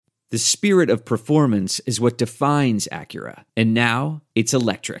The spirit of performance is what defines Acura. And now, it's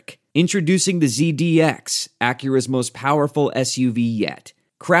electric. Introducing the ZDX, Acura's most powerful SUV yet.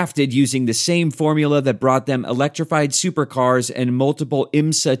 Crafted using the same formula that brought them electrified supercars and multiple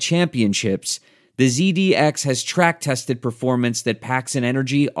IMSA championships, the ZDX has track-tested performance that packs an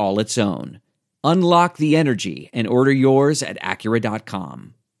energy all its own. Unlock the energy and order yours at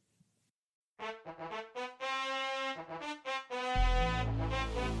Acura.com.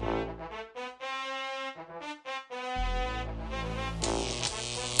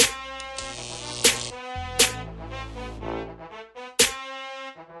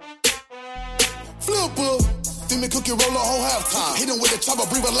 Cookie roll a whole halftime. Hit him with a chopper,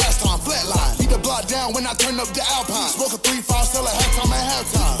 breathe a last time. Flatline. Beat the block down when I turn up the Alpine. Smoke a 3-5, sell at halftime at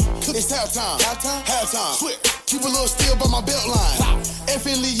halftime. It's halftime. Halftime. Quick. Keep a little still by my belt line.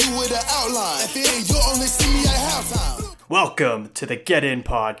 Effing leave you with an outline. And you'll only see me at halftime. Welcome to the Get In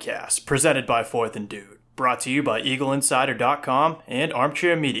Podcast, presented by Fourth and Dude. Brought to you by EagleInsider.com and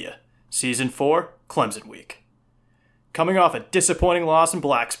Armchair Media. Season 4, Clemson Week. Coming off a disappointing loss in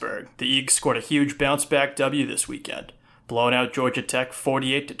Blacksburg, the Eagles scored a huge bounce-back W this weekend, blowing out Georgia Tech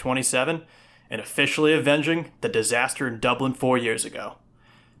 48-27 and officially avenging the disaster in Dublin 4 years ago.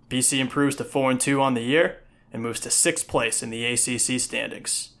 BC improves to 4-2 on the year and moves to 6th place in the ACC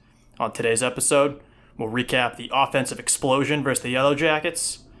standings. On today's episode, we'll recap the offensive explosion versus the Yellow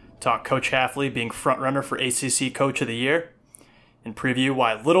Jackets, talk Coach Hafley being frontrunner for ACC Coach of the Year, and preview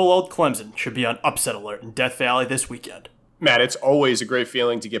why little old Clemson should be on upset alert in Death Valley this weekend. Matt, it's always a great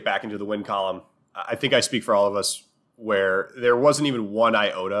feeling to get back into the win column. I think I speak for all of us where there wasn't even one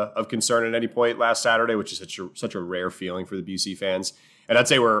iota of concern at any point last Saturday, which is such a rare feeling for the BC fans. And I'd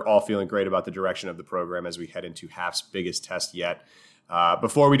say we're all feeling great about the direction of the program as we head into Haf's biggest test yet.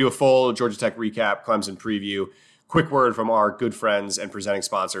 Before we do a full Georgia Tech recap, Clemson preview, quick word from our good friends and presenting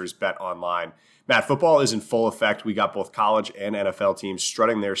sponsors, Bet Online. Matt, football is in full effect. We got both college and NFL teams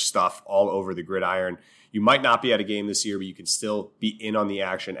strutting their stuff all over the gridiron. You might not be at a game this year, but you can still be in on the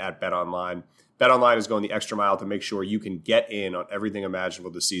action at BetOnline. BetOnline is going the extra mile to make sure you can get in on everything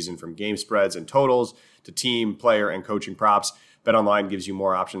imaginable this season, from game spreads and totals to team, player, and coaching props. BetOnline gives you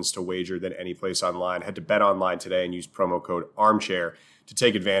more options to wager than any place online. Head to BetOnline today and use promo code ARMCHAIR to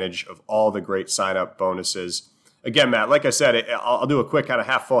take advantage of all the great sign-up bonuses. Again, Matt, like I said, I'll do a quick kind of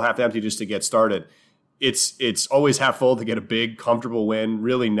half full, half empty just to get started. It's always half full to get a big, comfortable win,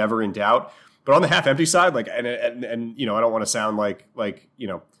 really never in doubt. But on the half empty side, like, and you know, I don't want to sound like you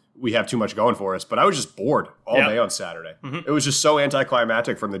know, we have too much going for us, but I was just bored all day on Saturday. Mm-hmm. It was just so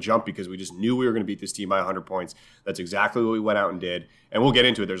anticlimactic from the jump because we just knew we were going to beat this team by 100 points. That's exactly what we went out and did, and we'll get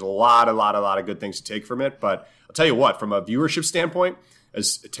into it. There's a lot of good things to take from it, but I'll tell you what, from a viewership standpoint,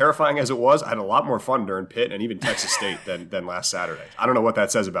 as terrifying as it was, I had a lot more fun during Pitt and even Texas State than last Saturday. I don't know what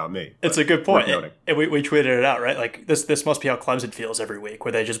that says about me. It's a good point. And we tweeted it out, right? Like this must be how Clemson feels every week,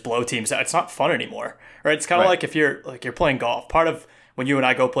 where they just blow teams out. It's not fun anymore, right? It's kind of like if you're playing golf. Part of when you and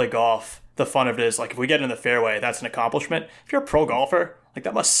I go play golf, the fun of it is like if we get in the fairway, that's an accomplishment. If you're a pro golfer, like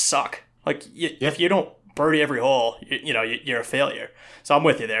that must suck. Like if you don't birdie every hole, you're a failure. So I'm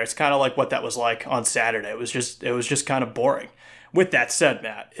with you there. It's kind of like what that was like on Saturday. It was just kind of boring. With that said,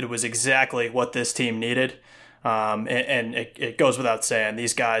 Matt, it was exactly what this team needed. And it goes without saying,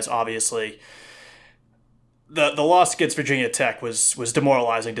 these guys obviously, the loss against Virginia Tech was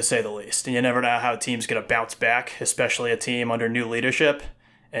demoralizing to say the least. And you never know how a team's going to bounce back, especially a team under new leadership.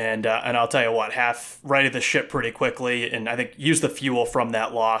 And I'll tell you what, Haf righted the ship pretty quickly, and I think used the fuel from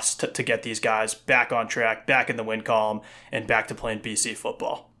that loss to get these guys back on track, back in the win column, and back to playing BC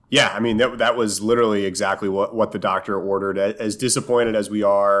football. Yeah, I mean, that was literally exactly what the doctor ordered. As disappointed as we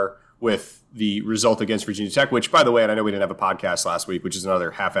are with the result against Virginia Tech, which, by the way, and I know we didn't have a podcast last week, which is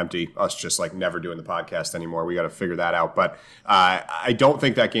another half empty, us just like never doing the podcast anymore. We got to figure that out. But I don't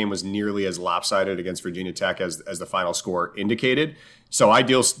think that game was nearly as lopsided against Virginia Tech as the final score indicated. So I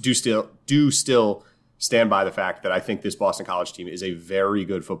do still stand by the fact that I think this Boston College team is a very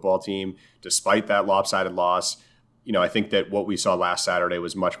good football team, despite that lopsided loss. You know, I think that what we saw last Saturday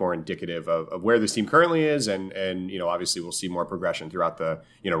was much more indicative of where this team currently is, and you know, obviously we'll see more progression throughout the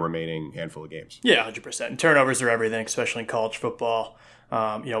remaining handful of games. Yeah, 100%. And turnovers are everything, especially in college football.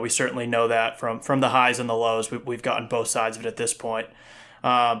 We certainly know that from the highs and the lows. We've gotten both sides of it at this point.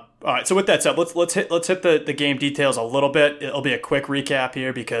 All right. So with that said, let's hit the game details a little bit. It'll be a quick recap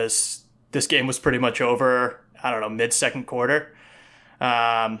here because this game was pretty much over. I don't know, mid-second quarter.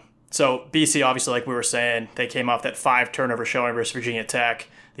 So BC, obviously, like we were saying, they came off that 5 turnover showing versus Virginia Tech.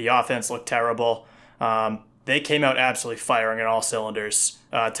 The offense looked terrible. They came out absolutely firing on all cylinders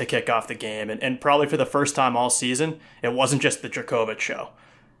to kick off the game. And probably for the first time all season, it wasn't just the Dracovic show.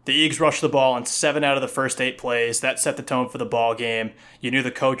 The Eagles rushed the ball in 7 out of the first 8 plays. That set the tone for the ball game. You knew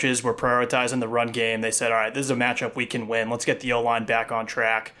the coaches were prioritizing the run game. They said, all right, this is a matchup we can win. Let's get the O-line back on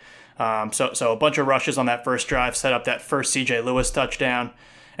track. So a bunch of rushes on that first drive set up that first C.J. Lewis touchdown.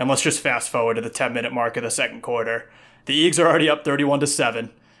 And let's just fast forward to the 10-minute mark of the second quarter. The Eagles are already up 31-7.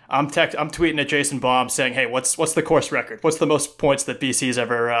 I'm tweeting at Jason Baum saying, hey, what's the course record? What's the most points that BC's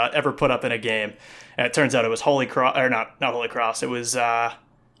ever put up in a game? And it turns out it was Holy Cross, or not Holy Cross. It was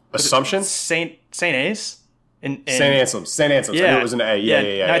Assumption? St. A's? St. Anselm's. Yeah. I knew it was an A.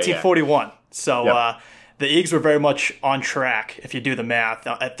 Yeah. 1941. Yeah. So Yep. The Eagles were very much on track, if you do the math,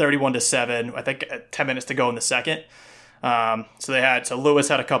 at 31-7. I think 10 minutes to go in the second. So Lewis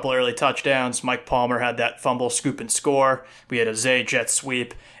had a couple early touchdowns. Mike Palmer had that fumble, scoop, and score. We had a Zay jet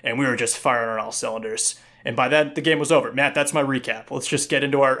sweep, and we were just firing on all cylinders. And by then, the game was over. Matt, that's my recap. Let's just get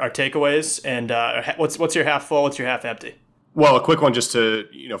into our takeaways. And what's your half full? What's your half empty? Well, a quick one just to,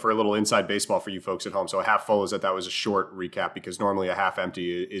 for a little inside baseball for you folks at home. So a half full is that was a short recap because normally a half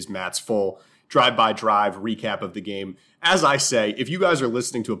empty is Matt's full drive-by-drive recap of the game. As I say, if you guys are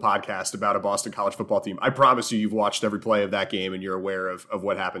listening to a podcast about a Boston College football team, I promise you've watched every play of that game and you're aware of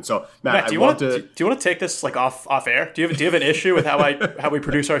what happened. So, Matt, do you want to take this like off air? Do you have an issue with how we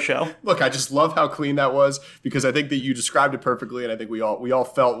produce our show? Look, I just love how clean that was because I think that you described it perfectly, and I think we all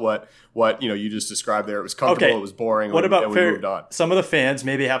felt what you just described there. It was comfortable, It was boring. What about we moved on? Some of the fans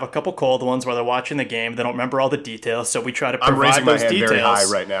maybe have a couple cold ones where they're watching the game, they don't remember all the details, so we try to provide those details. I'm raising my hand very high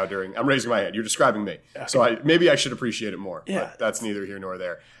right now. I'm raising my hand. You're describing me, okay. So maybe I should appreciate it more. Yeah. But that's neither here nor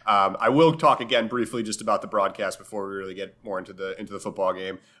there. I will talk again briefly just about the broadcast before we really get more into the football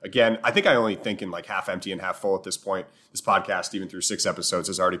game. Again, I think I only think in like half empty and half full at this point. This podcast, even through 6 episodes,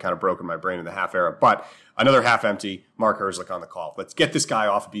 has already kind of broken my brain in the half era. But another half empty, Mark Herzlich on the call. Let's get this guy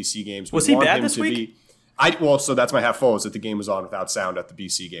off of BC games. Was he bad this week? So that's my half full is that the game was on without sound at the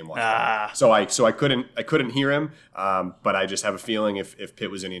BC game last night. So I couldn't hear him, but I just have a feeling if Pitt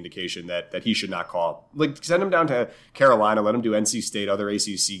was any indication that he should not call. Like send him down to Carolina, let him do NC State, other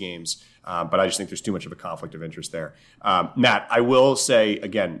ACC games. But I just think there's too much of a conflict of interest there. Matt, I will say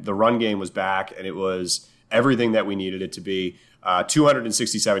again, the run game was back and it was everything that we needed it to be.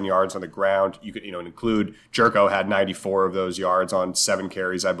 267 yards on the ground. You could, include Jerko had 94 of those yards on 7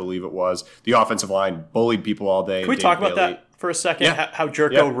 carries, I believe it was. The offensive line bullied people all day. Can we talk about that for a second? Yeah. How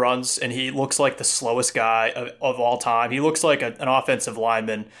Jerko runs, and he looks like the slowest guy of all time. He looks like an offensive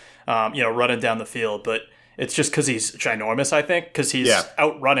lineman, running down the field. But it's just because he's ginormous, I think, because he's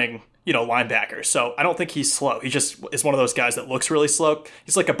outrunning linebackers. So I don't think he's slow. He just is one of those guys that looks really slow.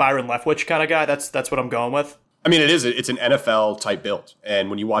 He's like a Byron Leftwich kind of guy. That's what I'm going with. I mean, it's an NFL type build,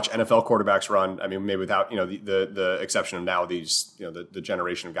 and when you watch NFL quarterbacks run, I mean, maybe without the exception of now these the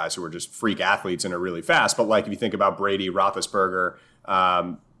generation of guys who are just freak athletes and are really fast, but like if you think about Brady, Roethlisberger,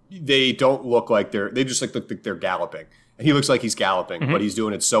 they don't look like they just look like they're galloping, and he looks like he's galloping, but he's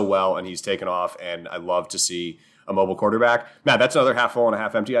doing it so well, and he's taken off, and I love to see a mobile quarterback. Matt, that's another half full and a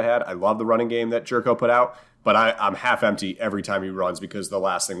half empty I had. I love the running game that Jerko put out. But I'm half empty every time he runs because the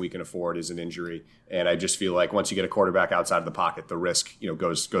last thing we can afford is an injury. And I just feel like once you get a quarterback outside of the pocket, the risk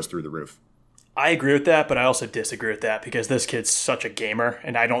goes through the roof. I agree with that, but I also disagree with that because this kid's such a gamer,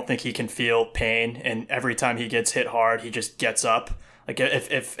 and I don't think he can feel pain. And every time he gets hit hard, he just gets up. Like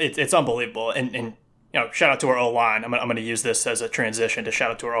if it's unbelievable. And shout out to our O-line. I'm going to use this as a transition to shout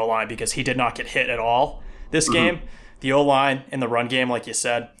out to our O-line because he did not get hit at all this game. The O-line in the run game, like you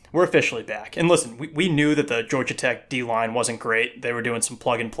said, we're officially back. And listen, we knew that the Georgia Tech D-line wasn't great. They were doing some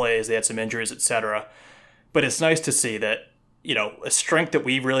plug-and plays. They had some injuries, etc. But it's nice to see that, a strength that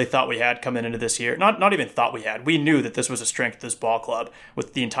we really thought we had coming into this year. Not even thought we had. We knew that this was a strength of this ball club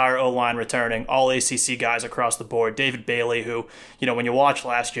with the entire O-line returning, all ACC guys across the board. David Bailey, who, when you watched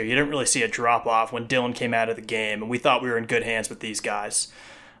last year, you didn't really see a drop-off when Dylan came out of the game. And we thought we were in good hands with these guys.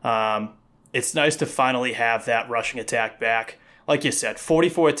 It's nice to finally have that rushing attack back. Like you said,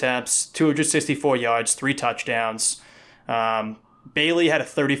 44 attempts, 264 yards, 3 touchdowns. Bailey had a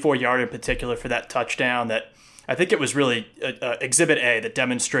 34-yarder in particular for that touchdown that I think it was really Exhibit A that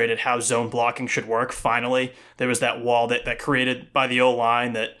demonstrated how zone blocking should work. Finally, there was that wall that created by the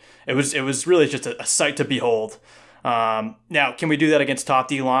O-line that it was really just a sight to behold. Now, can we do that against top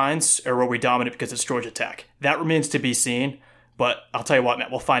D lines, or were we dominant because it's Georgia Tech? That remains to be seen. But I'll tell you what, Matt,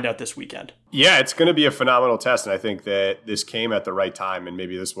 we'll find out this weekend. Yeah, it's going to be a phenomenal test, and I think that this came at the right time. And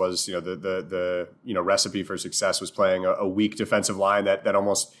maybe this was, the recipe for success was playing a weak defensive line that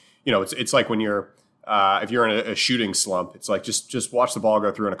almost, it's like when you're if you're in a shooting slump, it's like just watch the ball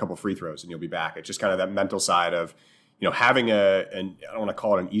go through in a couple free throws and you'll be back. It's just kind of that mental side of, having I don't want to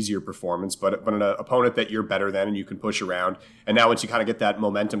call it an easier performance, but an opponent that you're better than and you can push around. And now once you kind of get that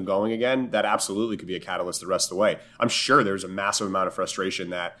momentum going again, that absolutely could be a catalyst the rest of the way. I'm sure there's a massive amount of frustration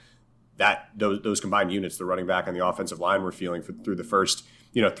that those combined units, the running back and the offensive line, were feeling through the first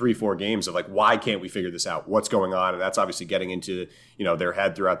 3-4 games of like, why can't we figure this out? What's going on? And that's obviously getting into their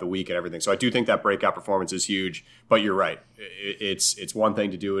head throughout the week and everything. So I do think that breakout performance is huge. But you're right. It's one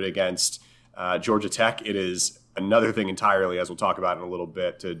thing to do it against Georgia Tech. It is another thing entirely, as we'll talk about in a little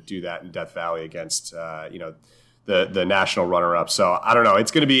bit, to do that in Death Valley against the national runner-up. So I don't know.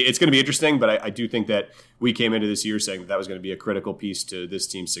 It's going to be interesting, but I do think that we came into this year saying that was going to be a critical piece to this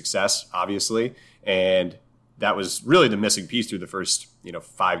team's success, obviously, and that was really the missing piece through the first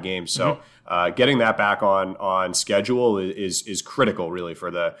 5 games. So getting that back on schedule is critical, really, for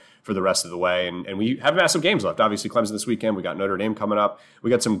the rest of the way. And we have massive games left. Obviously, Clemson this weekend. We got Notre Dame coming up. We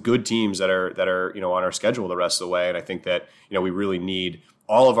got some good teams that are on our schedule the rest of the way. And I think that we really need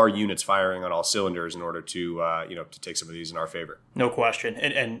all of our units firing on all cylinders in order to to take some of these in our favor. No question.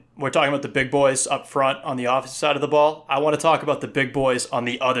 And we're talking about the big boys up front on the offensive side of the ball. I want to talk about the big boys on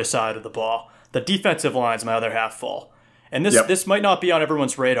the other side of the ball. The defensive line's my other half full. And this might not be on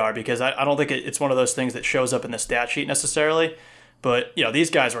everyone's radar because I don't think it's one of those things that shows up in the stat sheet necessarily. But, these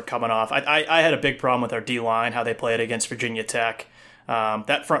guys were coming off. I had a big problem with our D-line, how they played against Virginia Tech.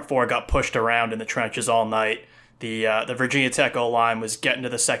 That front four got pushed around in the trenches all night. The Virginia Tech O-line was getting to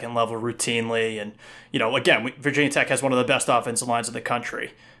the second level routinely. And, again, Virginia Tech has one of the best offensive lines in the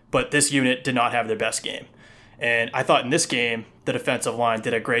country. But this unit did not have their best game. And I thought in this game, the defensive line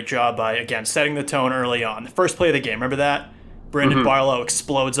did a great job by, again, setting the tone early on. The first play of the game, remember that? Brandon Barlow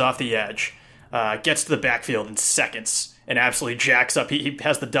explodes off the edge, gets to the backfield in seconds, and absolutely jacks up. He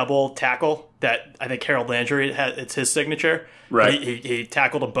has the double tackle that I think Harold Landry, it's his signature. Right. He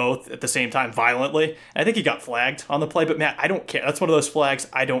tackled them both at the same time violently. I think he got flagged on the play, but Matt, I don't care. That's one of those flags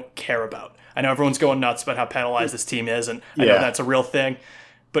I don't care about. I know everyone's going nuts about how penalized this team is, and I know that's a real thing.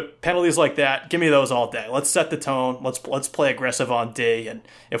 But penalties like that, give me those all day. Let's set the tone. Let's play aggressive on D, and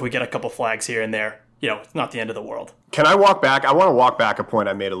if we get a couple flags here and there, it's not the end of the world. Can I walk back? I want to walk back a point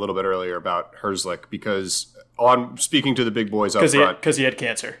I made a little bit earlier about Herzlich because on speaking to the big boys up front, because he had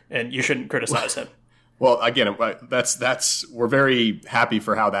cancer, and you shouldn't criticize him. Well, again, that's we're very happy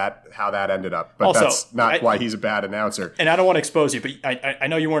for how that ended up, but also, that's not why he's a bad announcer. And I don't want to expose you, but I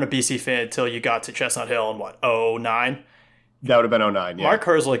know you weren't a BC fan until you got to Chestnut Hill in 2009. That would have been 2009, yeah. Mark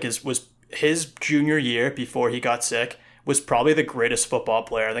Herzlich was his junior year before he got sick was probably the greatest football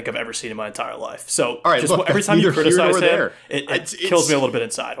player I think I've ever seen in my entire life. So all right, look, every time you criticize him, it kills me a little bit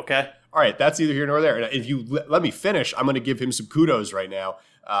inside, okay? All right, that's neither here nor there. And if you let me finish, I'm going to give him some kudos right now.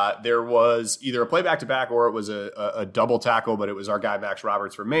 There was either a play back-to-back or it was a double tackle, but it was our guy Max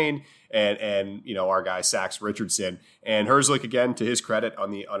Roberts from Maine and our guy Sax Richardson. And Herzlich, again, to his credit,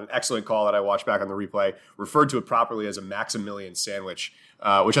 on an excellent call that I watched back on the replay, referred to it properly as a Maximilian sandwich,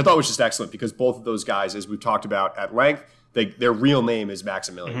 which I thought was just excellent because both of those guys, as we've talked about at length, their real name is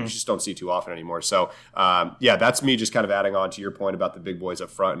Maximilian. You just don't see too often anymore. So, that's me just kind of adding on to your point about the big boys up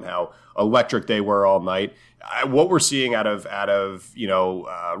front and how electric they were all night. What we're seeing out of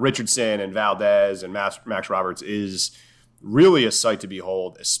Richardson and Valdez and Max Roberts is really a sight to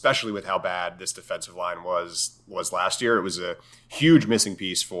behold, especially with how bad this defensive line was last year. It was a huge missing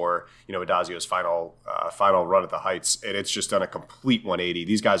piece for Adazio's final run at the Heights, and it's just done a complete 180.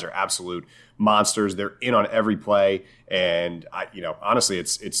 These guys are absolute monsters. They're in on every play, and honestly,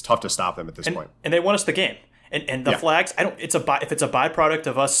 it's tough to stop them at this point. And they won us the game. And the flags, if it's a byproduct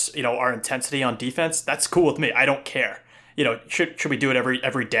of us, our intensity on defense, that's cool with me. I don't care. Should we do it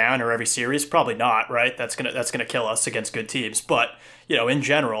every down or every series? Probably not, right? That's gonna kill us against good teams. But in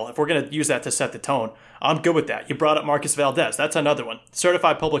general, if we're gonna use that to set the tone, I'm good with that. You brought up Marcus Valdez. That's another one.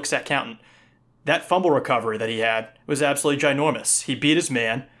 Certified public accountant. That fumble recovery that he had was absolutely ginormous. He beat his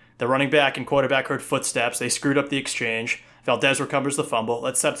man. The running back and quarterback heard footsteps. They screwed up the exchange. Valdez recovers the fumble.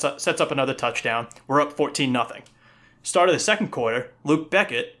 That sets up another touchdown. We're up 14-0. Start of the second quarter, Luke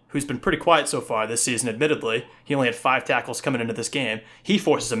Beckett, who's been pretty quiet so far this season, admittedly. He only had 5 tackles coming into this game. He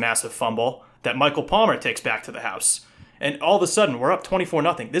forces a massive fumble that Michael Palmer takes back to the house. And all of a sudden, we're up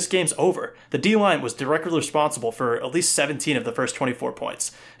 24-0. This game's over. The D-line was directly responsible for at least 17 of the first 24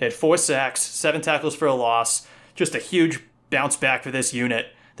 points. They had 4 sacks, 7 tackles for a loss. Just a huge bounce back for this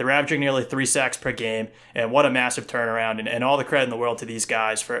unit. They're averaging nearly 3 sacks per game, and what a massive turnaround, and all the credit in the world to these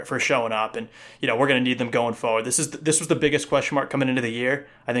guys for showing up, and we're going to need them going forward. This was the biggest question mark coming into the year.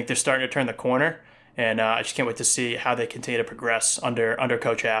 I think they're starting to turn the corner, And I just can't wait to see how they continue to progress under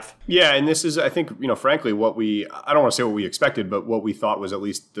Coach Half. Yeah, and this is, I think, frankly, I don't want to say what we expected, but what we thought was at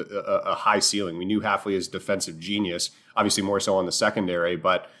least a high ceiling. We knew Hafley is a defensive genius, obviously more so on the secondary,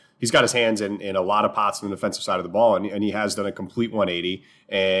 but he's got his hands in a lot of pots on the defensive side of the ball, and he has done a complete 180,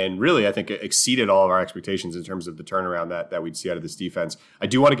 and really, I think, exceeded all of our expectations in terms of the turnaround that we'd see out of this defense. I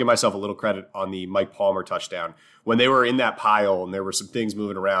do want to give myself a little credit on the Mike Palmer touchdown. When they were in that pile and there were some things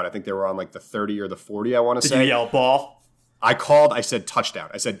moving around, I think they were on like the 30 or the 40, I want to say. Did you yell ball? I said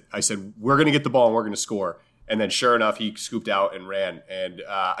touchdown. I said we're going to get the ball and we're going to score. And then sure enough, he scooped out and ran. And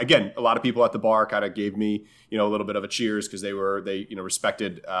again, a lot of people at the bar kind of gave me, a little bit of a cheers because they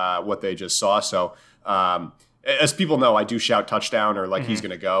respected what they just saw. So as people know, I do shout touchdown or like he's going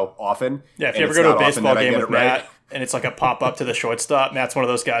to go often. Yeah, if you ever go to a baseball game with Matt and it's like a pop up to the shortstop, Matt's one of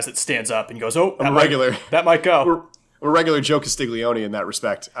those guys that stands up and goes, "Oh, that might go." We're regular Joe Castiglione in that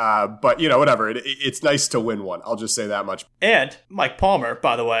respect. But, whatever. It's nice to win one. I'll just say that much. And Mike Palmer,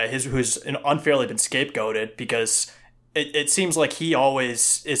 by the way, who's unfairly been scapegoated because it seems like he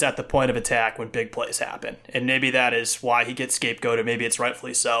always is at the point of attack when big plays happen. And maybe that is why he gets scapegoated. Maybe it's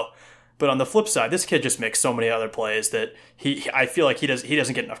rightfully so. But on the flip side, this kid just makes so many other plays that I feel like he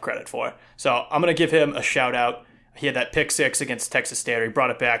doesn't get enough credit for. So I'm going to give him a shout out. He had that pick 6 against Texas State. He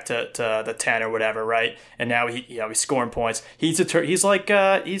brought it back to the 10 or whatever, right? And now he's scoring points. He's kind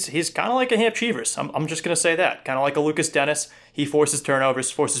of like a Hamp Cheevers. I'm just gonna say that. Kind of like a Lucas Dennis. He forces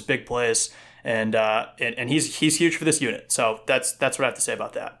turnovers, forces big plays, and he's huge for this unit. So that's what I have to say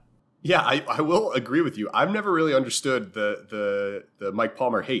about that. Yeah, I will agree with you. I've never really understood the Mike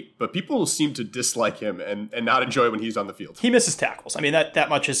Palmer hate, but people seem to dislike him and not enjoy when he's on the field. He misses tackles. I mean, that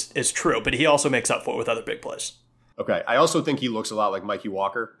much is true, but he also makes up for it with other big plays. Okay. I also think he looks a lot like Mikey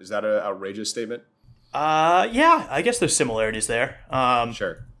Walker. Is that an outrageous statement? Yeah. I guess there's similarities there.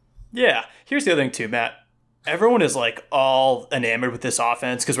 Sure. Yeah. Here's the other thing too, Matt. Everyone is like all enamored with this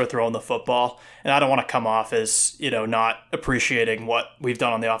offense because we're throwing the football, and I don't want to come off as not appreciating what we've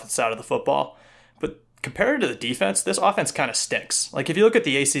done on the offensive side of the football. But compared to the defense, this offense kind of stinks. Like if you look at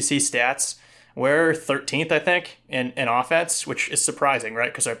the ACC stats, we're 13th, I think, in offense, which is surprising,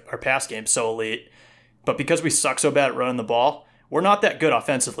 right? Because our pass game's so elite. But because we suck so bad at running the ball, we're not that good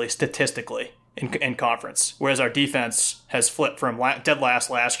offensively, statistically, in conference. Whereas our defense has flipped from dead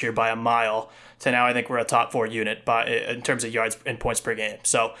last year by a mile to now I think we're a top 4 unit in terms of yards and points per game.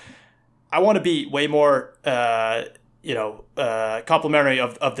 So I want to be way more complimentary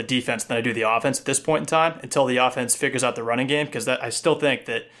of the defense than I do the offense at this point in time until the offense figures out the running game, because I still think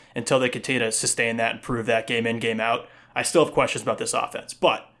that until they continue to sustain that and prove that game in, game out, I still have questions about this offense.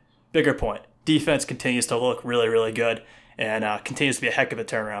 But bigger point. Defense continues to look really, really good and continues to be a heck of a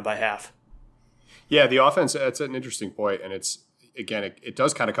turnaround by half. Yeah, the offense, that's an interesting point. And it's, again, it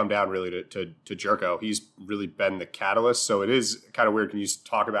does kind of come down really to Jerko. He's really been the catalyst. So it is kind of weird. Can you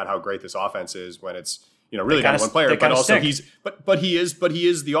talk about how great this offense is when it's, really down to one player, but also but he is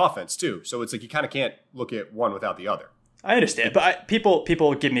the offense too. So it's like you kind of can't look at one without the other. I understand. But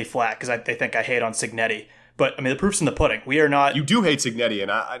people give me flack because they think I hate on Cignetti. But, I mean, the proof's in the pudding. We are not... You do hate Cignetti, and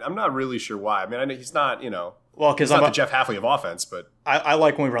I'm not really sure why. I mean, I know he's not, Well, because I'm not the Jeff Hafley of offense, but... I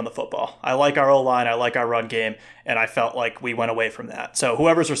like when we run the football. I like our O-line. I like our run game, and I felt like we went away from that. So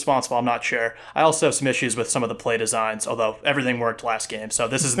whoever's responsible, I'm not sure. I also have some issues with some of the play designs, although everything worked last game. So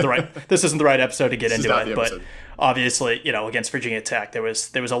this isn't the right episode to get into it. But obviously, against Virginia Tech, there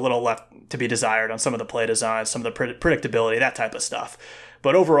was a little left to be desired on some of the play designs, some of the predictability, that type of stuff.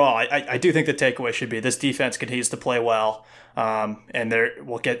 But overall, I do think the takeaway should be this defense continues to play well, and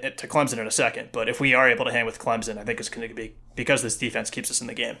we'll get to Clemson in a second. But if we are able to hang with Clemson, I think it's going to be because this defense keeps us in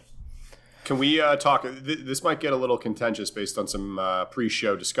the game. Can we talk? This might get a little contentious based on some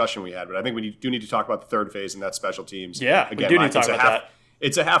pre-show discussion we had, but I think we do need to talk about the third phase and that special teams. Yeah, again, we do need to talk about that.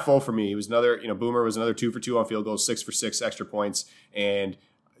 It's a half full for me. He was another, Boomer was another 2 for 2 on field goals, 6 for 6 extra points, and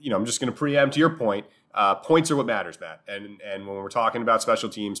I'm just going to preempt your point. Points are what matters, Matt. And when we're talking about special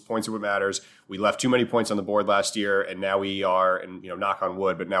teams, points are what matters. We left too many points on the board last year, and now we are, and knock on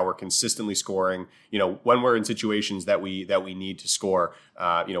wood, but now we're consistently scoring. When we're in situations that we need to score,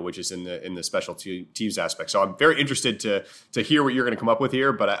 which is in the special teams aspect. So I'm very interested to hear what you're going to come up with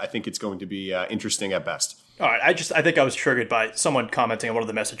here, but I think it's going to be interesting at best. All right, I think I was triggered by someone commenting on one of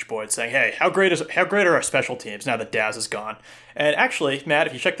the message boards saying, "Hey, how great are our special teams now that Daz is gone?" And actually, Matt,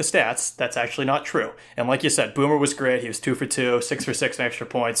 if you check the stats, that's actually not true. And like you said, Boomer was great. He was 2 for 2, 6 for 6 extra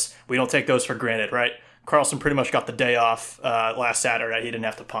points. We don't take those for granted, right? Carlson pretty much got the day off last Saturday. He didn't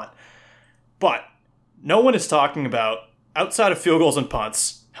have to punt. But no one is talking about, outside of field goals and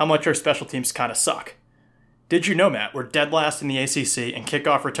punts, how much our special teams kind of suck. Did you know, Matt, we're dead last in the ACC in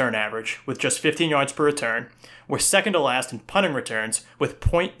kickoff return average with just 15 yards per return. We're second to last in punting returns with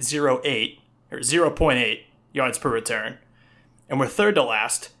 .08 or 0.8 yards per return. And we're third to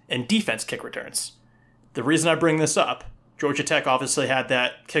last in defense kick returns. The reason I bring this up, Georgia Tech obviously had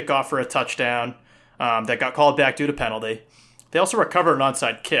that kickoff for a touchdown that got called back due to penalty. They also recovered an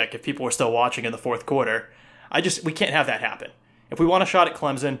onside kick if people were still watching in the fourth quarter. We can't have that happen. If we want a shot at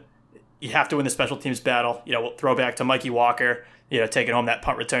Clemson, you have to win the special teams battle. We'll throw back to Mikey Walker, taking home that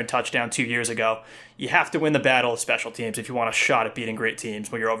punt return touchdown 2 years ago. You have to win the battle of special teams if you want a shot at beating great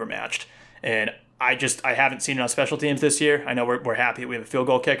teams when you're overmatched. And I haven't seen it on special teams this year. I know we're happy we have a field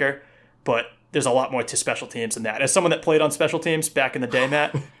goal kicker, but there's a lot more to special teams than that. As someone that played on special teams back in the day,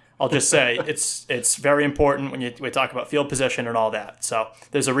 Matt, I'll just say it's very important when we talk about field position and all that. So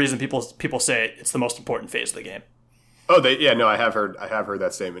there's a reason people say it's the most important phase of the game. Oh, I have heard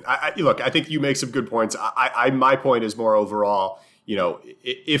that statement. Look, I think you make some good points. My point is more overall.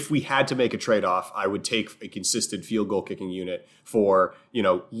 If we had to make a trade-off, I would take a consistent field goal kicking unit for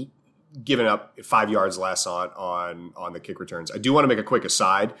giving up 5 yards less on the kick returns. I do want to make a quick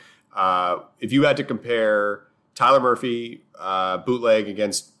aside. If you had to compare Tyler Murphy bootleg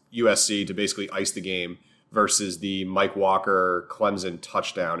against USC to basically ice the game versus the Mike Walker Clemson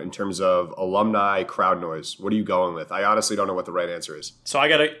touchdown in terms of alumni crowd noise, what are you going with? I honestly don't know what the right answer is. So I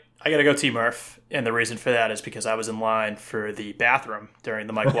gotta go T Murph, and the reason for that is because I was in line for the bathroom during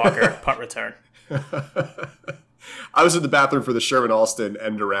the Mike Walker punt return. I was in the bathroom for the Sherman Alston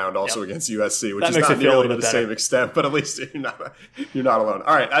end around also against USC, which is not nearly to the same extent, but at least you're not alone.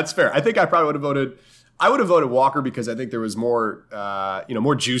 All right, that's fair. I think I probably would have voted. I would have voted Walker because I think there was more,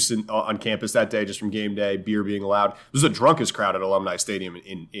 more juice on campus that day, just from game day, beer being allowed. It was the drunkest crowd at Alumni Stadium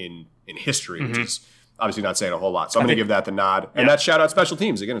in history, which is obviously not saying a whole lot. So I'm going to give that the nod, and that shout out special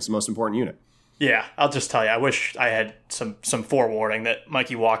teams. Again, it's the most important unit. Yeah, I'll just tell you, I wish I had some forewarning that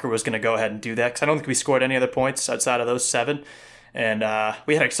Mikey Walker was going to go ahead and do that, because I don't think we scored any other points outside of those 7. And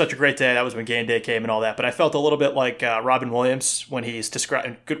we had such a great day. That was when game day came and all that. But I felt a little bit like Robin Williams when he's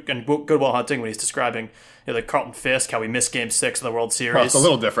describing Goodwill Hunting when he's describing the Carlton Fisk, how we missed Game 6 of the World Series. Well, it's a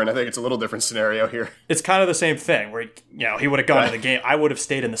little different. I think it's a little different scenario here. It's kind of the same thing where he would have gone to the game. I would have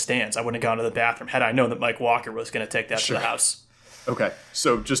stayed in the stands. I wouldn't have gone to the bathroom had I known that Mike Walker was going to take that to the house. Okay,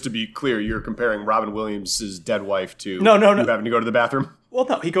 so just to be clear, you're comparing Robin Williams' dead wife to no. you having to go to the bathroom? Well,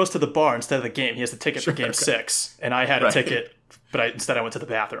 no, he goes to the bar instead of the game. He has the ticket for Game 6, and I had a ticket, but instead I went to the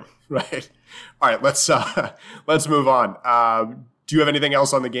bathroom. Right. All right, let's move on. Do you have anything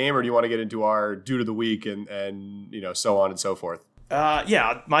else on the game, or do you want to get into our dude of the week and so on and so forth?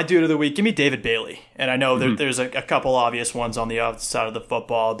 Yeah, my dude of the week, give me David Bailey. And I know there's a couple obvious ones on the other side of the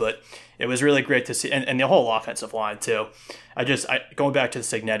football, but it was really great to see, and the whole offensive line too. Going back to the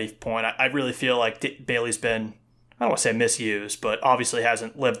Signetti point, I really feel like Bailey's been, I don't want to say misused, but obviously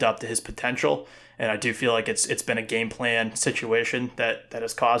hasn't lived up to his potential. And I do feel like it's been a game plan situation that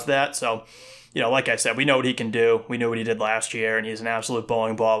has caused that. So, like I said, we know what he can do. We knew what he did last year, and he's an absolute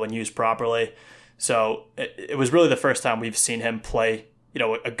bowling ball when used properly. So it was really the first time we've seen him play,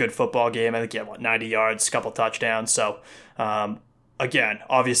 a good football game. I think he had 90 yards, a couple touchdowns. So, again,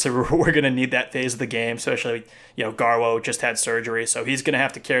 obviously we're going to need that phase of the game, especially, Garwo just had surgery, so he's going to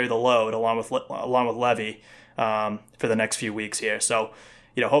have to carry the load along with Levy for the next few weeks here. So,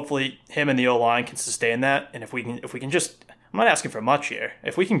 hopefully him and the O-line can sustain that. And if we can just, I'm not asking for much here.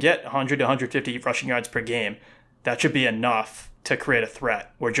 If we can get 100 to 150 rushing yards per game, that should be enough to create a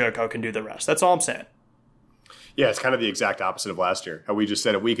threat where Jericho can do the rest. That's all I'm saying. Yeah, it's kind of the exact opposite of last year. How we just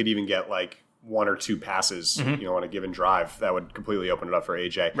said if we could even get like 1 or 2 passes, on a given drive, that would completely open it up for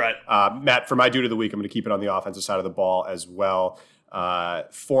AJ. Right. Matt, for my dude of the week, I'm going to keep it on the offensive side of the ball as well.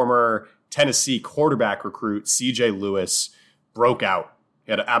 Former Tennessee quarterback recruit CJ Lewis broke out.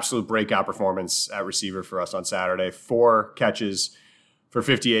 He had an absolute breakout performance at receiver for us on Saturday. 4 catches for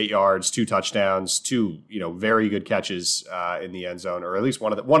 58 yards, 2 touchdowns, 2 very good catches in the end zone, or at least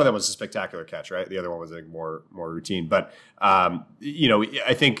one of them was a spectacular catch, right? The other one was more routine. But I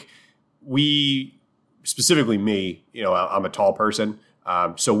think specifically me, I'm a tall person.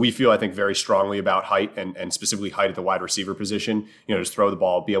 So we feel, I think, very strongly about height and specifically height at the wide receiver position, just throw the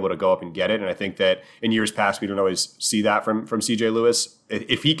ball, be able to go up and get it. And I think that in years past, we don't always see that from CJ Lewis.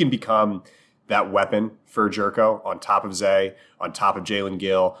 If he can become that weapon for Jerko on top of Zay, on top of Jalen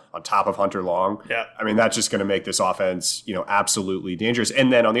Gill, on top of Hunter Long, I mean, that's just going to make this offense, absolutely dangerous.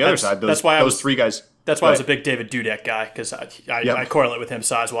 And then on the other side, those 3 guys. That's why I was a big David Dudek guy, because I correlate with him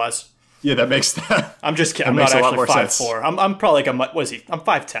size-wise. Yeah, that makes that. I'm just kidding. I'm not actually 5'4". I'm probably like what is he? I'm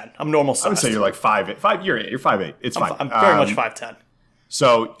 5'10". I'm normal size. I would say you're like 5'8". You're 5'8". It's fine. I'm very much 5'10".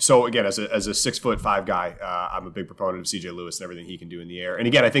 So again, as a 6'5" guy, I'm a big proponent of CJ Lewis and everything he can do in the air. And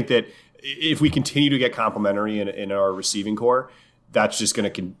again, I think that if we continue to get complementary in our receiving core, that's just going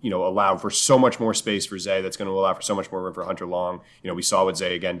to allow for so much more space for Zay. That's going to allow for so much more room for Hunter Long. We saw what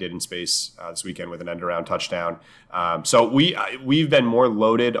Zay again did in space this weekend with an end around touchdown. So we've been more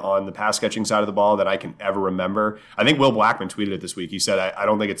loaded on the pass catching side of the ball than I can ever remember. I think Will Blackman tweeted it this week. He said, I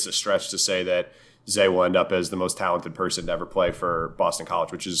don't think it's a stretch to say that Zay will end up as the most talented person to ever play for Boston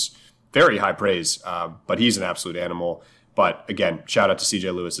College, which is very high praise. But he's an absolute animal. But again, shout out to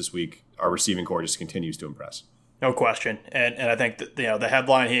CJ Lewis this week. Our receiving core just continues to impress. No question. And I think that, the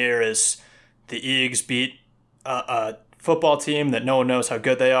headline here is the Eagles beat a football team that no one knows how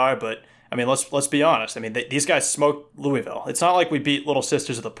good they are. But I mean, let's be honest. I mean, these guys smoked Louisville. It's not like we beat Little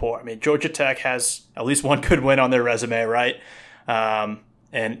Sisters of the Poor. I mean, Georgia Tech has at least one good win on their resume, right? And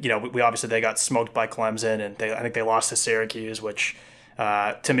we obviously they got smoked by Clemson, and I think they lost to Syracuse, which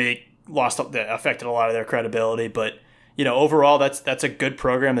to me affected a lot of their credibility. But overall, that's a good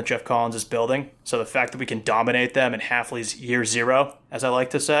program that Jeff Collins is building. So the fact that we can dominate them in Hafley's year zero, as I like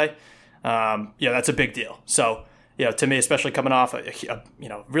to say, that's a big deal. So to me, especially coming off a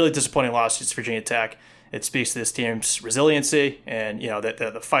really disappointing loss to Virginia Tech, it speaks to this team's resiliency and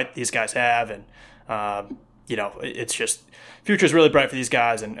the fight these guys have, and it's just future is really bright for these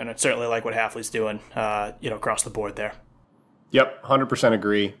guys, and I certainly like what Hafley's doing, across the board there. Yep, 100%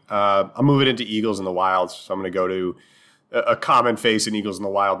 agree. I'm moving into Eagles in the Wild, so I'm going to go to a common face in Eagles in the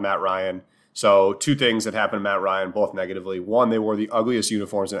Wild, Matt Ryan. So two things that happened to Matt Ryan, both negatively. One, they wore the ugliest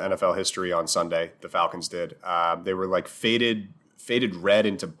uniforms in NFL history on Sunday. The Falcons did. They were like faded red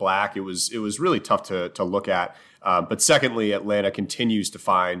into black. It was really tough to look at. But secondly, Atlanta continues to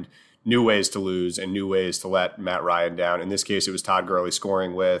find new ways to lose and new ways to let Matt Ryan down. In this case, it was Todd Gurley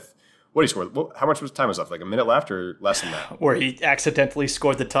scoring with, what he scored? How much time was left? Like a minute left or less than that? Where he accidentally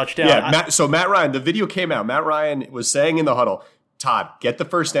scored the touchdown. Yeah, Matt Ryan, the video came out. Matt Ryan was saying in the huddle, Todd, get the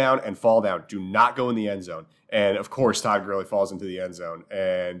first down and fall down. Do not go in the end zone. And of course, Todd Gurley falls into the end zone.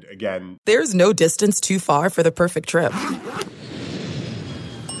 And again, there's no distance too far for the perfect trip.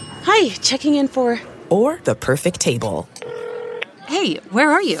 Hi, checking in for... Or the perfect table. Hey, where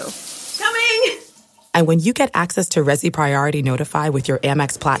are you? Coming! And when you get access to Resi Priority Notify with your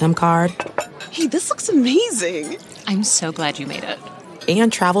Amex Platinum card... Hey, this looks amazing. I'm so glad you made it.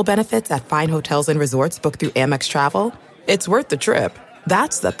 And travel benefits at fine hotels and resorts booked through Amex Travel, it's worth the trip.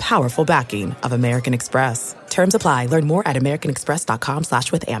 That's the powerful backing of American Express. Terms apply. Learn more at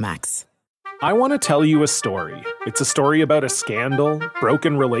americanexpress.com/withAmex. I want to tell you a story. It's a story about a scandal,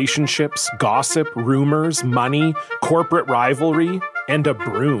 broken relationships, gossip, rumors, money, corporate rivalry, and a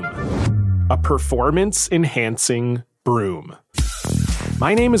broom. A performance-enhancing broom.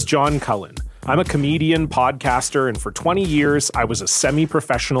 My name is John Cullen. I'm a comedian, podcaster, and for 20 years, I was a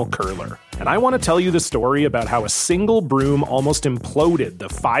semi-professional curler. And I want to tell you the story about how a single broom almost imploded the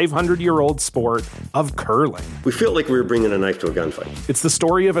 500-year-old sport of curling. We felt like we were bringing a knife to a gunfight. It's the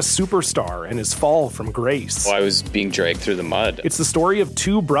story of a superstar and his fall from grace. Well, I was being dragged through the mud. It's the story of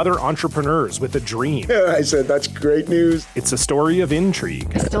two brother entrepreneurs with a dream. I said, that's great news. It's a story of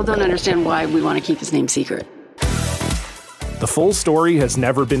intrigue. I still don't understand why we want to keep his name secret. The full story has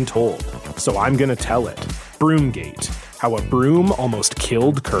never been told, so I'm going to tell it. Broomgate, how a broom almost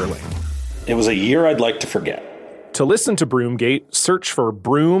killed curling. It was a year I'd like to forget. To listen to Broomgate, search for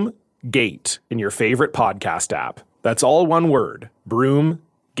Broomgate in your favorite podcast app. That's all one word,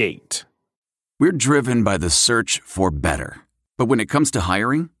 Broomgate. We're driven by the search for better. But when it comes to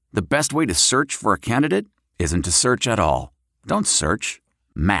hiring, the best way to search for a candidate isn't to search at all. Don't search,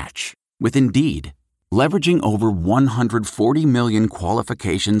 match with Indeed. Leveraging over 140 million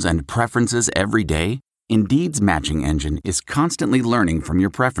qualifications and preferences every day, Indeed's matching engine is constantly learning from your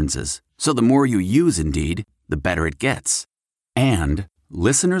preferences. So the more you use Indeed, the better it gets. And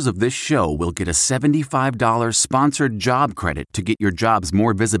listeners of this show will get a $75 sponsored job credit to get your jobs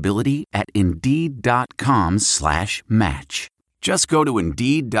more visibility at Indeed.com/match. Just go to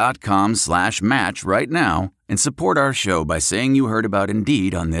Indeed.com/match right now and support our show by saying you heard about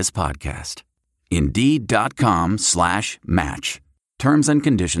Indeed on this podcast. Indeed.com/match. Terms and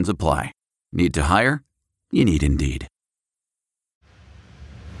conditions apply. Need to hire? You need Indeed.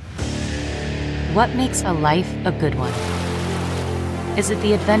 What makes a life a good one? Is it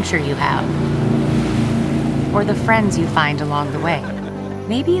the adventure you have? Or the friends you find along the way?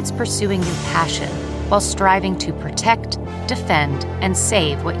 Maybe it's pursuing your passion while striving to protect, defend, and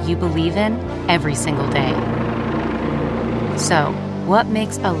save what you believe in every single day. So, what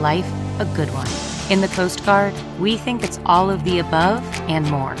makes a life a good one? In the Coast Guard, we think it's all of the above and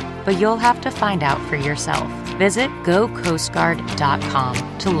more, but you'll have to find out for yourself. Visit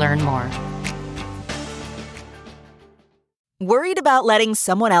gocoastguard.com to learn more. Worried about letting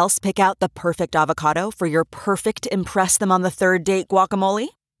someone else pick out the perfect avocado for your perfect impress them on the third date guacamole?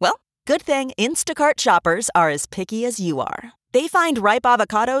 Well, good thing Instacart shoppers are as picky as you are. They find ripe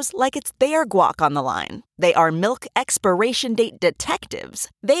avocados like it's their guac on the line. They are milk expiration date detectives.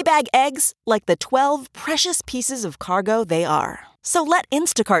 They bag eggs like the 12 precious pieces of cargo they are. So let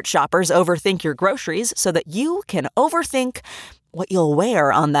Instacart shoppers overthink your groceries so that you can overthink what you'll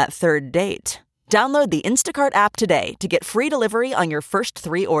wear on that third date. Download the Instacart app today to get free delivery on your first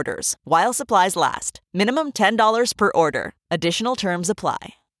 3 orders, while supplies last. Minimum $10 per order. Additional terms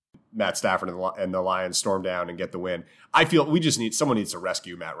apply. Matt Stafford and the Lions storm down and get the win. I feel someone needs to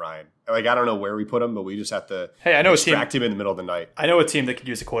rescue Matt Ryan. Like, I don't know where we put him, but we just have to extract him in the middle of the night. I know a team that could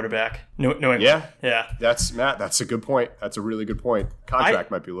use a quarterback. New England. Yeah. That's Matt. That's a good point. That's a really good point.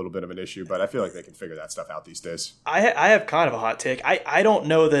 Contract might be a little bit of an issue, but I feel like they can figure that stuff out these days. I have kind of a hot take. I don't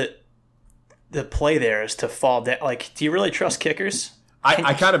know that the play there is to fall down. Like, do you really trust kickers? I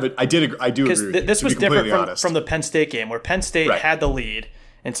do agree with you. This was different from the Penn State game where Penn State had the lead.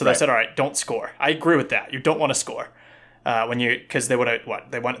 And so they said, all right, don't score. I agree with that. You don't want to score because they would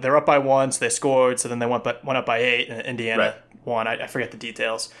have they're up by 1, so they scored. So then they went up by 8, and Indiana won. I forget the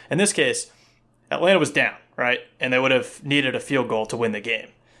details. In this case, Atlanta was down, right, and they would have needed a field goal to win the game.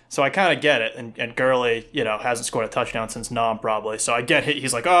 So I kind of get it. And Gurley, hasn't scored a touchdown since Nam probably. So I get it.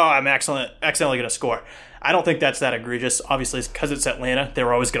 He's like, oh, I'm accidentally going to score. I don't think that's that egregious. Obviously, because it's Atlanta, they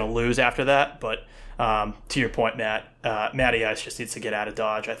were always going to lose after that, but. To your point, Matt, Matty Ice just needs to get out of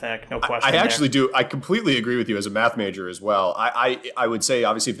Dodge, I think. No question. I actually do. I completely agree with you as a math major as well. I would say,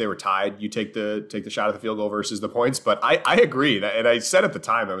 obviously, if they were tied, you take the shot at the field goal versus the points. But I agree. And I said at the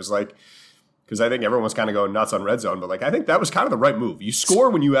time, I was like, because I think everyone was kind of going nuts on red zone. But like, I think that was kind of the right move. You score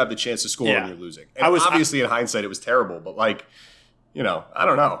when you have the chance to score when you're losing. And obviously, in hindsight, it was terrible. But like, I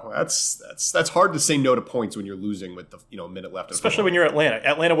don't know. That's hard to say no to points when you're losing with the a minute left. Especially when you're Atlanta.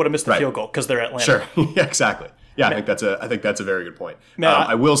 Atlanta would have missed the field goal because they're Atlanta. Sure, yeah, exactly. Yeah, I think that's a very good point. Matt,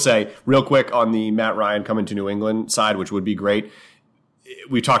 I will say real quick on the Matt Ryan coming to New England side, which would be great.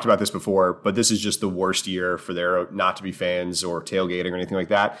 We've talked about this before, but this is just the worst year for there not to be fans or tailgating or anything like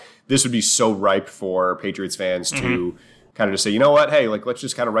that. This would be so ripe for Patriots fans to kind of just say, you know what, hey, like let's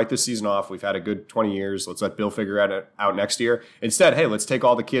just kind of write this season off. We've had a good 20 years. Let's let Bill figure it out next year. Instead, hey, let's take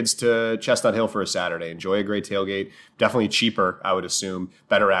all the kids to Chestnut Hill for a Saturday. Enjoy a great tailgate. Definitely cheaper, I would assume.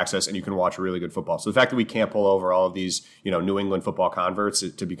 Better access, and you can watch really good football. So the fact that we can't pull over all of these, New England football converts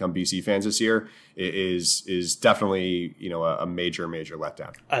to become BC fans this year is definitely, a major, major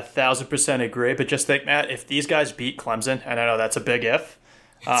letdown. 1,000% agree. But just think, Matt, if these guys beat Clemson, and I know that's a big if.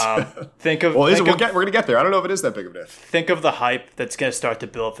 Think of we're going to get there. I don't know if it is that big of an if. Think of the hype that's going to start to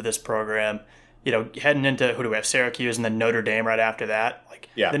build for this program. Heading into who do we have? Syracuse and then Notre Dame right after that.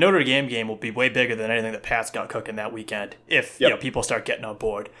 The Notre Dame game will be way bigger than anything that Pat's got cooking that weekend if people start getting on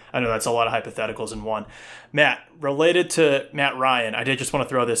board. I know that's a lot of hypotheticals in one. Matt, related to Matt Ryan, I did just want to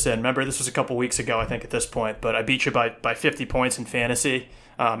throw this in. Remember, this was a couple weeks ago, I think, at this point, but I beat you by 50 points in fantasy,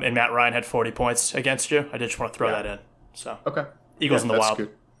 and Matt Ryan had 40 points against you. I did just want to throw that in. So okay. Eagles in the wild.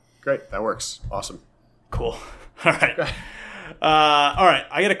 Good. Great. That works. Awesome. Cool. All right. All right.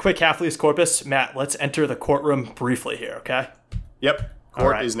 I got a quick half-lease corpus. Matt, let's enter the courtroom briefly here, okay? Yep.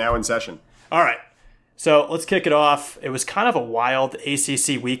 Court is now in session. All right. So let's kick it off. It was kind of a wild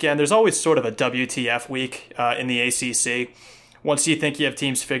ACC weekend. There's always sort of a WTF week in the ACC. Once you think you have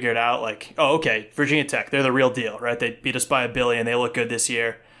teams figured out, like, oh, okay, Virginia Tech, they're the real deal, right? They beat us by $1 billion. They look good this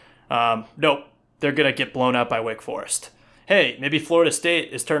year. Nope. They're going to get blown up by Wake Forest. Hey, maybe Florida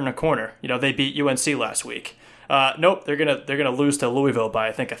State is turning a corner. They beat UNC last week. Nope, they're gonna lose to Louisville by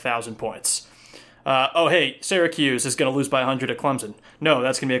I think 1,000 points. Hey, Syracuse is gonna lose by 100 to Clemson. No,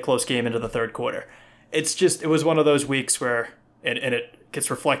 that's gonna be a close game into the third quarter. It was one of those weeks where and it gets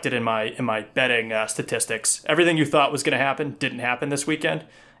reflected in my betting statistics. Everything you thought was gonna happen didn't happen this weekend,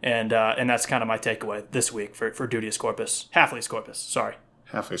 and that's kind of my takeaway this week for Dudius Corpus, half-lease corpus. Sorry.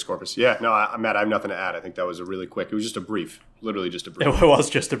 Half-lease corpus. Yeah, no, Matt, I have nothing to add. I think that was it was just a brief. Literally just a brief. It was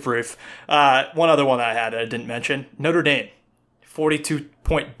just a brief. One other one that I had that I didn't mention. Notre Dame,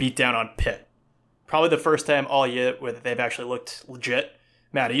 42-point beatdown on Pitt. Probably the first time all year where they've actually looked legit.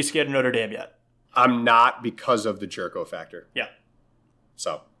 Matt, are you scared of Notre Dame yet? I'm not because of the Jerko factor. Yeah.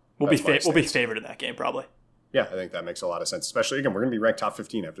 So we'll be favored in that game probably. Yeah, I think that makes a lot of sense. Especially, again, we're going to be ranked top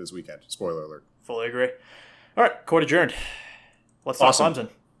 15 after this weekend. Spoiler alert. Fully agree. All right, court adjourned. Let's talk Clemson.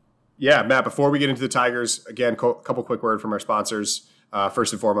 Yeah, Matt, before we get into the Tigers, again, couple quick word from our sponsors.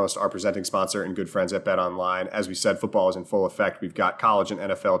 First and foremost, our presenting sponsor and good friends at BetOnline. As we said, football is in full effect. We've got college and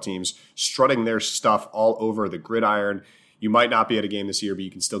NFL teams strutting their stuff all over the gridiron. You might not be at a game this year, but you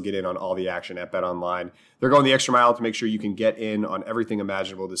can still get in on all the action at BetOnline. They're going the extra mile to make sure you can get in on everything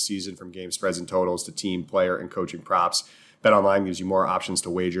imaginable this season, from game spreads and totals to team, player, and coaching props. BetOnline gives you more options to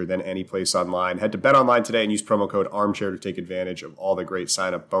wager than any place online. Head to BetOnline today and use promo code ARMCHAIR to take advantage of all the great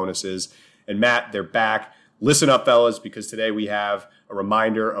sign-up bonuses. And Matt, they're back. Listen up, fellas, because today we have a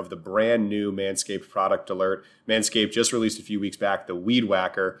reminder of the brand new Manscaped product alert. Manscaped just released a few weeks back the Weed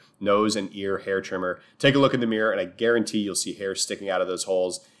Whacker nose and ear hair trimmer. Take a look in the mirror, and I guarantee you'll see hair sticking out of those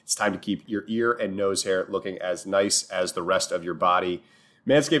holes. It's time to keep your ear and nose hair looking as nice as the rest of your body.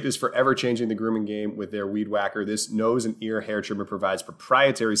 Manscaped is forever changing the grooming game with their Weed Whacker. This nose and ear hair trimmer provides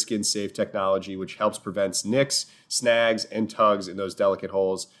proprietary skin-safe technology, which helps prevent nicks, snags, and tugs in those delicate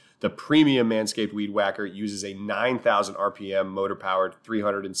holes. The premium Manscaped Weed Whacker uses a 9,000 RPM motor-powered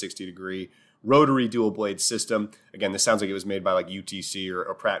 360-degree rotary dual-blade system. Again, this sounds like it was made by like UTC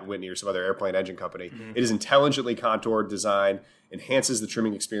or Pratt & Whitney or some other airplane engine company. Mm-hmm. It is intelligently contoured design, enhances the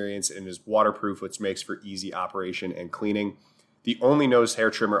trimming experience, and is waterproof, which makes for easy operation and cleaning. The only nose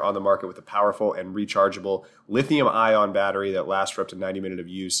hair trimmer on the market with a powerful and rechargeable lithium-ion battery that lasts for up to 90 minutes of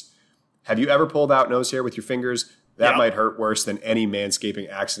use. Have you ever pulled out nose hair with your fingers? That might hurt worse than any manscaping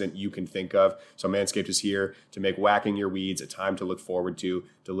accident you can think of. So Manscaped is here to make whacking your weeds a time to look forward to,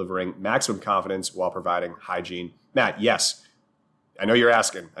 delivering maximum confidence while providing hygiene. Matt, yes, I know you're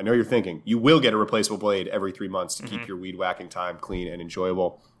asking. I know you're thinking. You will get a replaceable blade every 3 months to keep your weed whacking time clean and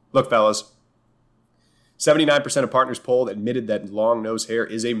enjoyable. Look, fellas, 79% of partners polled admitted that long nose hair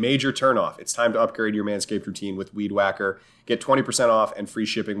is a major turnoff. It's time to upgrade your Manscaped routine with Weed Whacker. Get 20% off and free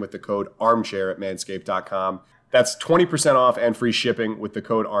shipping with the code ARMCHAIR at manscaped.com. That's 20% off and free shipping with the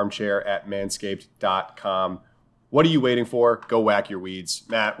code ARMCHAIR at manscaped.com. What are you waiting for? Go whack your weeds.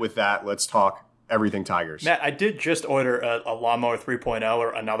 Matt, with that, let's talk everything Tigers. Matt, I did just order a Lawnmower 3.0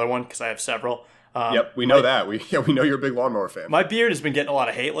 or another one because I have several. Yep, we know that. We know you're a big lawnmower fan. My beard has been getting a lot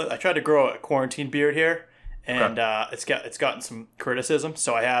of hate. I tried to grow a quarantine beard here, and it's gotten some criticism.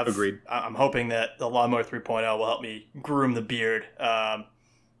 So I have. Agreed. I'm hoping that the Lawnmower 3.0 will help me groom the beard.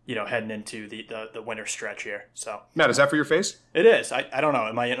 Heading into the winter stretch here. So Matt, is that for your face? It is. I don't know.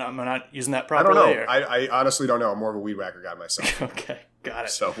 Am I not using that properly? I don't know. I honestly don't know. I'm more of a weed whacker guy myself. Okay, got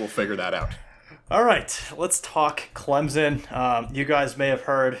it. So we'll figure that out. All right, let's talk Clemson. You guys may have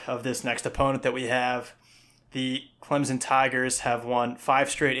heard of this next opponent that we have. The Clemson Tigers have won 5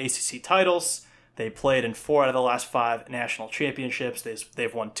 straight ACC titles. They played in 4 out of the last 5 national championships.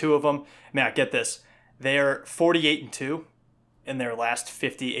 They've won 2 of them. Matt, get this. They're 48-2 in their last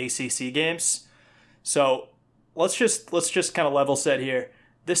 50 ACC games. So let's just kind of level set here.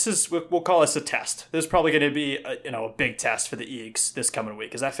 We'll call this a test. This is probably going to be a big test for the Eags this coming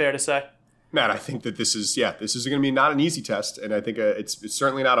week. Is that fair to say? Matt, I think that this is going to be not an easy test, and I think it's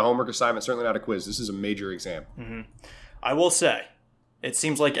certainly not a homework assignment, certainly not a quiz. This is a major exam. Mm-hmm. I will say, it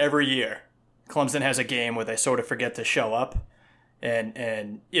seems like every year Clemson has a game where they sort of forget to show up,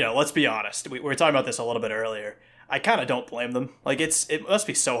 and let's be honest. We were talking about this a little bit earlier. I kind of don't blame them. It must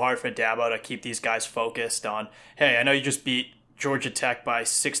be so hard for Dabo to keep these guys focused on, hey, I know you just beat Georgia Tech by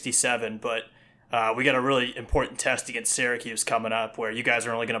 67, but we got a really important test against Syracuse coming up where you guys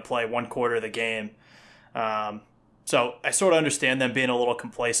are only going to play 1 quarter of the game. So I sort of understand them being a little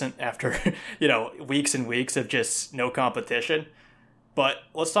complacent after, weeks and weeks of just no competition. But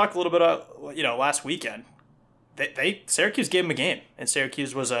let's talk a little bit about, last weekend. Syracuse gave them a game, and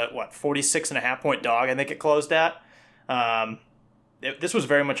Syracuse was a 46.5-point dog. I think it closed at. This was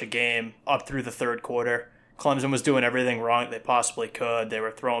very much a game up through the 3rd quarter. Clemson was doing everything wrong they possibly could. They were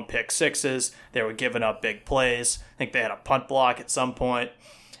throwing pick sixes. They were giving up big plays. I think they had a punt block at some point.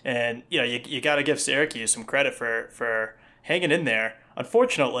 And you got to give Syracuse some credit for hanging in there.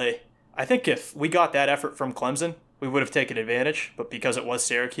 Unfortunately, I think if we got that effort from Clemson, we would have taken advantage. But because it was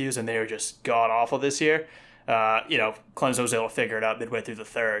Syracuse and they were just god awful this year. Clemson was able to figure it out midway through the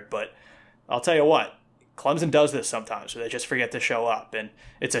 3rd. But I'll tell you what, Clemson does this sometimes where they just forget to show up. And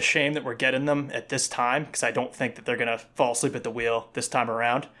it's a shame that we're getting them at this time because I don't think that they're going to fall asleep at the wheel this time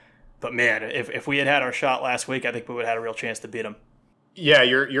around. But, man, if we had our shot last week, I think we would have had a real chance to beat them. Yeah,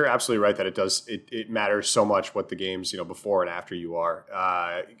 you're absolutely right that it does. It matters so much what the games before and after you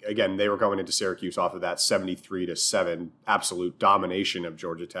are. Again, they were going into Syracuse off of that 73-7 absolute domination of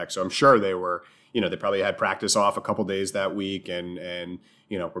Georgia Tech. So I'm sure they were. They probably had practice off a couple days that week and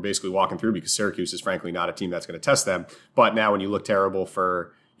we're basically walking through because Syracuse is frankly not a team that's going to test them. But now when you look terrible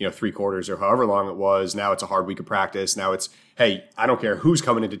for, 3 quarters or however long it was, now it's a hard week of practice. Now it's, hey, I don't care who's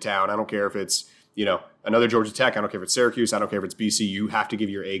coming into town. I don't care if it's, another Georgia Tech, I don't care if it's Syracuse, I don't care if it's BC, you have to give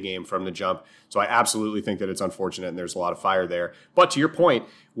your A game from the jump. So I absolutely think that it's unfortunate and there's a lot of fire there. But to your point,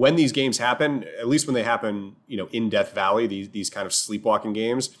 when these games happen, at least when they happen, in Death Valley, these kind of sleepwalking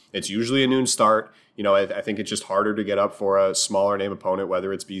games, it's usually a noon start. I think it's just harder to get up for a smaller name opponent,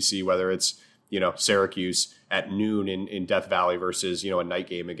 whether it's BC, whether it's, Syracuse at noon in Death Valley versus, a night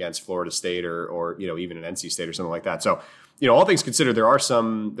game against Florida State or even an NC State or something like that. So, all things considered, there are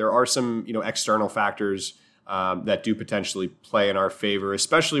some external factors that do potentially play in our favor,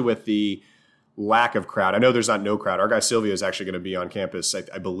 especially with the lack of crowd. I know there's no crowd. Our guy Sylvia is actually going to be on campus,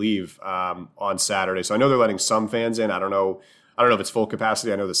 I believe, on Saturday. So I know they're letting some fans in. I don't know if it's full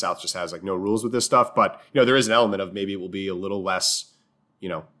capacity. I know the South just has no rules with this stuff, but there is an element of maybe it will be a little less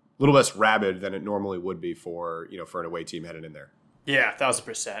rabid than it normally would be for an away team headed in there. Yeah,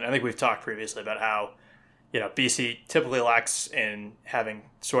 1,000%. I think we've talked previously about how BC typically lacks in having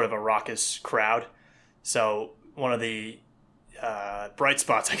sort of a raucous crowd. So one of the bright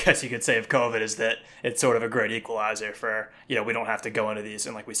spots, I guess you could say, of COVID is that it's sort of a great equalizer for, we don't have to go into these.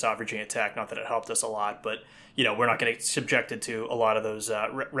 And like we saw Virginia Tech, not that it helped us a lot, but, we're not getting subjected to a lot of those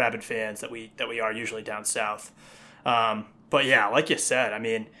rabid fans that we are usually down south. But yeah, like you said, I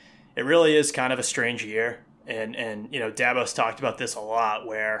mean, it really is kind of a strange year. And Dabo's talked about this a lot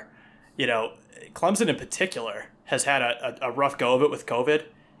where, Clemson in particular has had a rough go of it with COVID.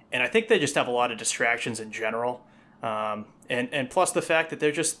 And I think they just have a lot of distractions in general. And plus the fact that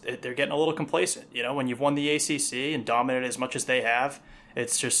they're getting a little complacent. When you've won the ACC and dominated as much as they have,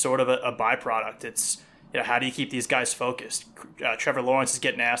 it's just sort of a byproduct. It's, how do you keep these guys focused? Trevor Lawrence is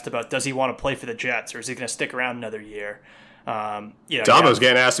getting asked about, does he want to play for the Jets or is he going to stick around another year? Dabo's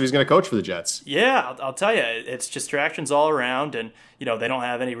getting asked if he's going to coach for the Jets. Yeah, I'll tell you, it's distractions all around, and they don't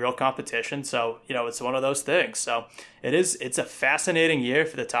have any real competition. So it's one of those things. So it's a fascinating year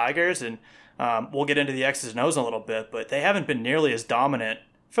for the Tigers, and we'll get into the X's and O's in a little bit, but they haven't been nearly as dominant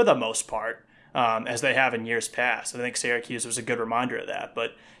for the most part as they have in years past. I think Syracuse was a good reminder of that.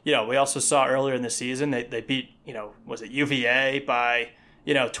 But we also saw earlier in the season they beat was it UVA by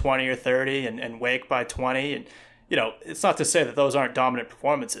 20 or 30 and Wake by 20 and. It's not to say that those aren't dominant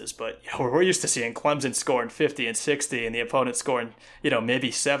performances, but we're used to seeing Clemson scoring 50 and 60 and the opponent scoring,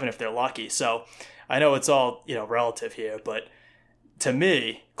 maybe 7 if they're lucky. So I know it's all, relative here, but to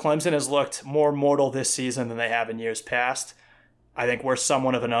me, Clemson has looked more mortal this season than they have in years past. I think we're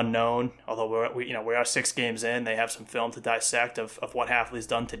somewhat of an unknown, although we are 6 games in. They have some film to dissect of what Hafley's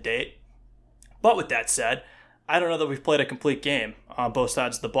done to date. But with that said, I don't know that we've played a complete game on both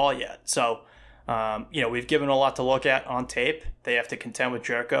sides of the ball yet. So, we've given a lot to look at on tape. They have to contend with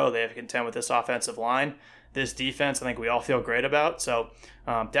Jerko. They have to contend with this offensive line. This defense, I think we all feel great about. So,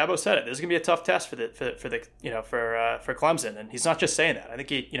 Dabo said it. This is going to be a tough test for Clemson, and he's not just saying that. I think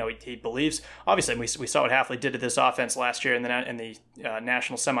he believes. Obviously, we saw what Hafley did to this offense last year in the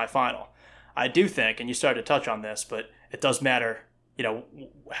national semifinal. I do think, and you started to touch on this, but it does matter,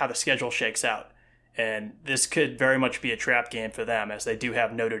 how the schedule shakes out. And this could very much be a trap game for them as they do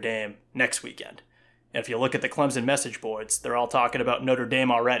have Notre Dame next weekend. And if you look at the Clemson message boards, they're all talking about Notre Dame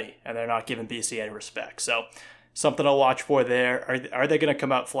already, and they're not giving BC any respect. So something to watch for there. Are they going to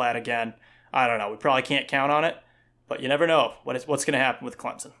come out flat again? I don't know. We probably can't count on it, but you never know what's going to happen with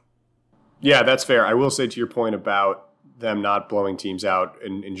Clemson. Yeah, that's fair. I will say to your point about them not blowing teams out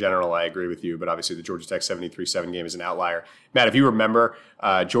in general, I agree with you, but obviously the Georgia Tech 73-7 game is an outlier. Matt, if you remember,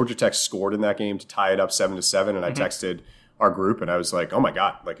 Georgia Tech scored in that game to tie it up 7-7, and I texted our group and I was like, oh my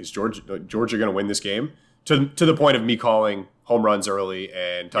God, is Georgia going to win this game? To the point of me calling home runs early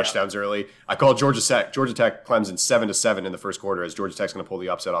and touchdowns early. I called Georgia Tech Clemson 7-7 in the first quarter as Georgia Tech's going to pull the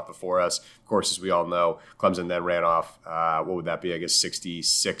upset off before us. Of course, as we all know, Clemson then ran off, what would that be? I guess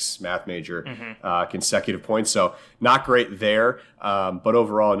 66 math major consecutive points. So not great there. But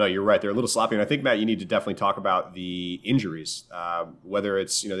overall, no, you're right. They're a little sloppy. And I think, Matt, you need to definitely talk about the injuries, whether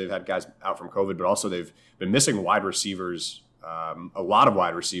it's, they've had guys out from COVID, but also they've been missing wide receivers. A lot of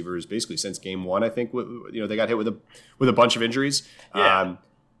wide receivers basically since game 1. I think they got hit with a bunch of injuries. Yeah.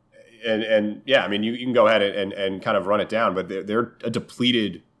 And yeah, I mean you can go ahead and kind of run it down, but they're a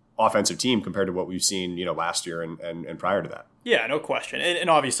depleted offensive team compared to what we've seen last year and prior to that. Yeah, no question. And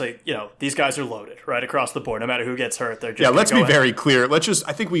obviously these guys are loaded right across the board. No matter who gets hurt, they're just let's be very clear. Let's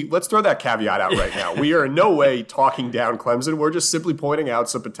throw that caveat out right now. We are in no way talking down Clemson. We're just simply pointing out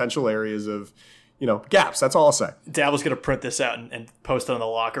some potential areas of gaps. That's all I'll say. Dabo's going to print this out and post it in the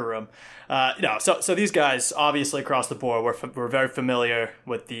locker room. So these guys, obviously across the board, we're very familiar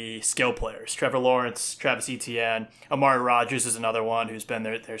with the skill players. Trevor Lawrence, Travis Etienne, Amari Rodgers is another one who's been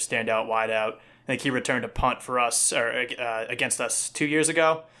their standout wideout. I think he returned a punt for us or against us 2 years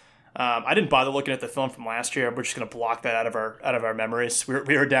ago. I didn't bother looking at the film from last year. We're just going to block that out of our memories.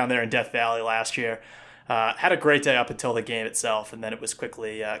 We were down there in Death Valley last year. Had a great day up until the game itself, and then it was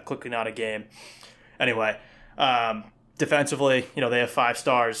quickly not a game. Anyway, defensively, they have 5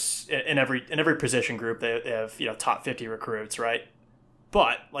 stars in every position group. They have top 50 recruits, right?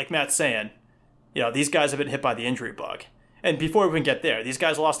 But like Matt's saying, these guys have been hit by the injury bug. And before we even get there, these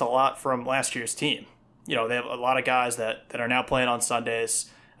guys lost a lot from last year's team. They have a lot of guys that are now playing on Sundays.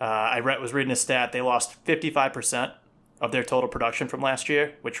 I was reading a stat. They lost 55% of their total production from last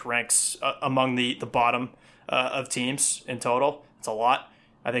year, which ranks among the bottom of teams in total. It's a lot.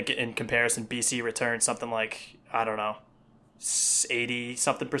 I think in comparison, BC returned something like,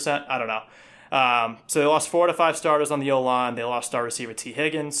 80-something%. I don't know. So they lost 4 to 5 starters on the O-line. They lost star receiver T.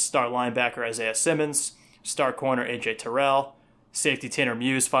 Higgins, star linebacker Isaiah Simmons, star corner A.J. Terrell, safety Tanner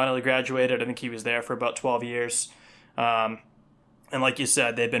Muse finally graduated. I think he was there for about 12 years. And like you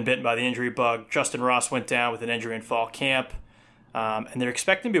said, they've been bitten by the injury bug. Justin Ross went down with an injury in fall camp. And they're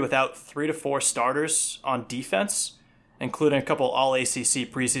expecting to be without 3 to 4 starters on defense, including a couple All-ACC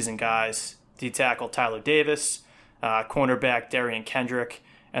preseason guys, D-tackle Tyler Davis, cornerback Darian Kendrick,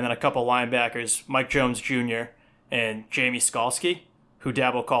 and then a couple linebackers, Mike Jones Jr. and Jamie Skalski, who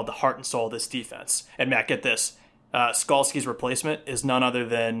Dabo called the heart and soul of this defense. And Matt, get this. Skalski's replacement is none other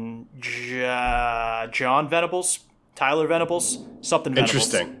than John Venables, Tyler Venables, something Venables.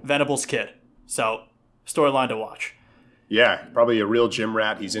 Interesting. Venables' kid. So, storyline to watch. Yeah, probably a real gym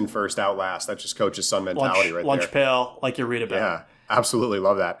rat. He's in first, out last. That's just coach's son mentality right there. Lunch pail, like you read about. Yeah, absolutely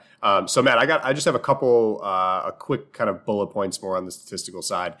love that. So, Matt, I just have a quick kind of bullet points more on the statistical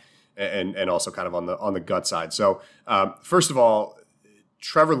side and also kind of on the gut side. So, first of all,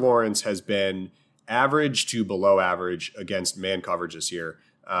 Trevor Lawrence has been average to below average against man coverage this year.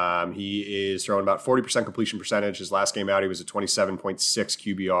 He is throwing about 40% completion percentage. His last game out, he was a 27.6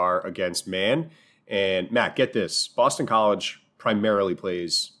 QBR against man. And Matt, get this. Boston College primarily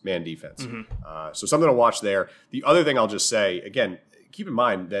plays man defense. Mm-hmm. So something to watch there. The other thing I'll just say, again, keep in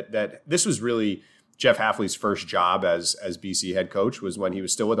mind that this was really Jeff Hafley's first job as BC head coach was when he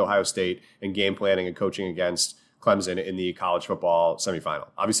was still with Ohio State and game planning and coaching against Clemson in the college football semifinal.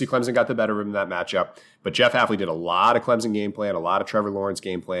 Obviously, Clemson got the better of him in that matchup, but Jeff Hafley did a lot of Clemson game plan, a lot of Trevor Lawrence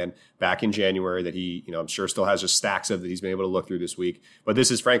game plan back in January that he, I'm sure still has just stacks of that he's been able to look through this week. But this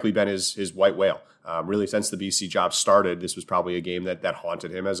has frankly been his white whale. Really, since the BC job started, this was probably a game that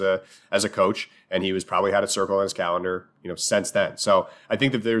haunted him as a coach, and he was probably had it circled on his calendar, since then. So I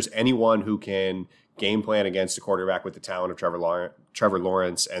think that there's anyone who can game plan against a quarterback with the talent of Trevor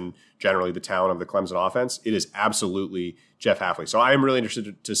Lawrence and generally the talent of the Clemson offense, it is absolutely Jeff Hafley. So I am really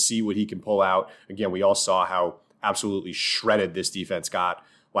interested to see what he can pull out. Again, we all saw how absolutely shredded this defense got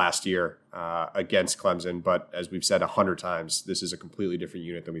last year against Clemson. But as we've said 100 times, this is a completely different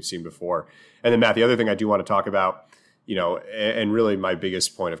unit than we've seen before. And then, Matt, the other thing I do want to talk about, and really my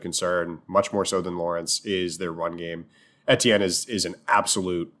biggest point of concern, much more so than Lawrence, is their run game. Etienne is an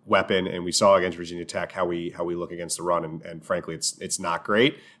absolute weapon, and we saw against Virginia Tech how we look against the run, and frankly, it's not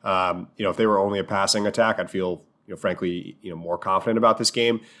great. If they were only a passing attack, I'd feel frankly more confident about this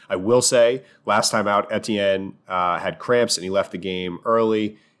game. I will say, last time out, Etienne had cramps and he left the game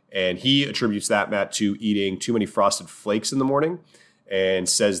early, and he attributes that, Matt, to eating too many Frosted Flakes in the morning, and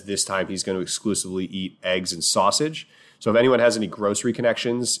says this time he's going to exclusively eat eggs and sausage. So if anyone has any grocery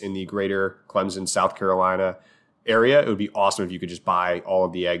connections in the greater Clemson, South Carolina area, it would be awesome if you could just buy all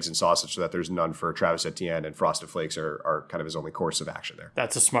of the eggs and sausage so that there's none for Travis Etienne, and Frosted Flakes are kind of his only course of action there.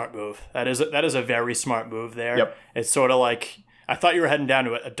 That's a smart move. That is a very smart move there. Yep. It's sort of like, I thought you were heading down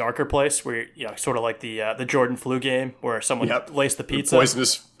to a darker place where, sort of like the Jordan flu game where someone laced the pizza.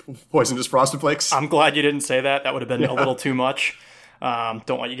 Poisonous Frosted Flakes. I'm glad you didn't say that. That would have been a little too much.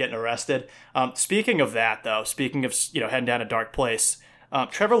 Don't want you getting arrested. Speaking of that, though, speaking of heading down a dark place,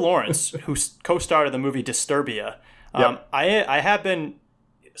 Trevor Lawrence, who co-starred in the movie Disturbia, I have been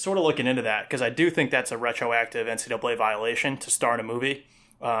sort of looking into that because I do think that's a retroactive NCAA violation to star in a movie,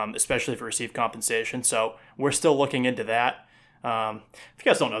 especially if you receive compensation. So we're still looking into that. If you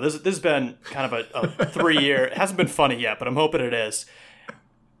guys don't know, this has been kind of a 3-year. It hasn't been funny yet, but I'm hoping it is.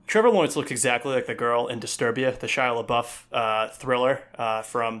 Trevor Lawrence looks exactly like the girl in Disturbia, the Shia LaBeouf thriller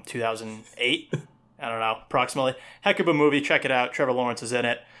from 2008. I don't know, approximately. Heck of a movie. Check it out. Trevor Lawrence is in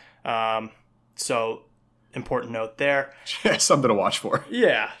it. So, important note there. Something to watch for.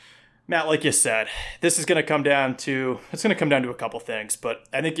 Yeah. Matt, like you said, this is going to come down to a couple things, but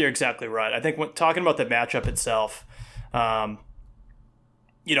I think you're exactly right. I think when talking about the matchup itself,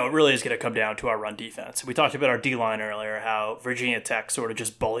 it really is going to come down to our run defense. We talked about our D-line earlier, how Virginia Tech sort of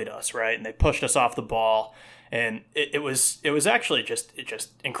just bullied us, right? And they pushed us off the ball. And it was actually just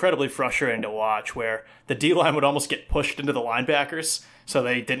incredibly frustrating to watch, where the D-line would almost get pushed into the linebackers, so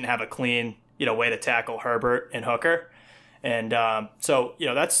they didn't have a clean, way to tackle Herbert and Hooker. And so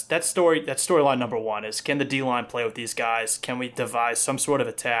that's storyline number one is, can the D-line play with these guys? Can we devise some sort of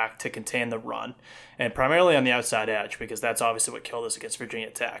attack to contain the run? And primarily on the outside edge, because that's obviously what killed us against Virginia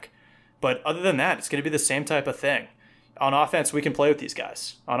Tech. But other than that, it's going to be the same type of thing. On offense, we can play with these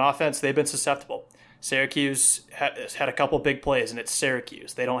guys. On offense, they've been susceptible. Syracuse has had a couple big plays, and it's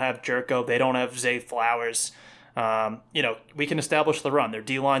Syracuse. They don't have Jerko. They don't have Zay Flowers. We can establish the run. Their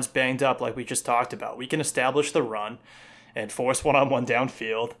D-line's banged up like we just talked about. We can establish the run and force one-on-one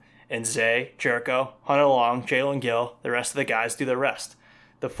downfield, and Zay, Jerko, Hunter Long, Jalen Gill, the rest of the guys do the rest.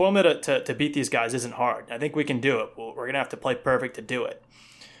 The formula to beat these guys isn't hard. I think we can do it. We're going to have to play perfect to do it.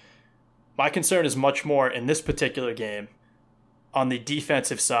 My concern is much more in this particular game on the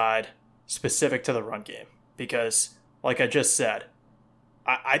defensive side specific to the run game, because, like I just said,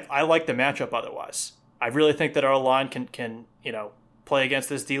 I like the matchup otherwise. I really think that our line can play against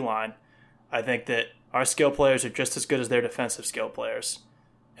this D-line. I think that our skill players are just as good as their defensive skill players.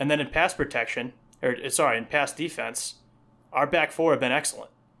 And then in pass defense, our back four have been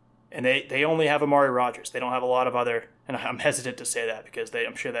excellent. And they only have Amari Rodgers. They don't have a lot of other, and I'm hesitant to say that because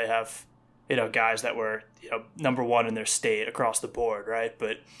I'm sure they have, guys that were, number one in their state across the board, right?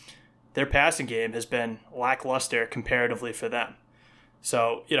 But their passing game has been lackluster comparatively for them.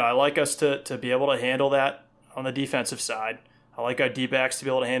 So, I like us to be able to handle that on the defensive side. I like our D-backs to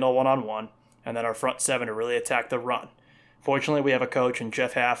be able to handle one-on-one, and then our front seven to really attack the run. Fortunately, we have a coach in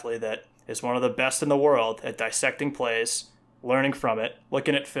Jeff Hafley that is one of the best in the world at dissecting plays, learning from it,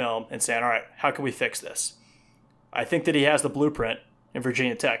 looking at film, and saying, all right, how can we fix this? I think that he has the blueprint in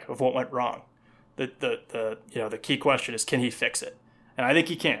Virginia Tech of what went wrong. The key question is, can he fix it? And I think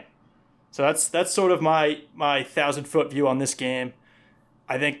he can. So that's sort of my 1,000-foot view on this game.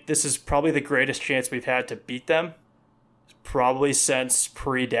 I think this is probably the greatest chance we've had to beat them, probably since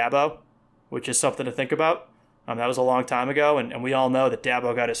pre-Dabo, which is something to think about. That was a long time ago, and we all know that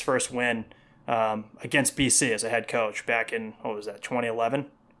Dabo got his first win against BC as a head coach back in, 2011?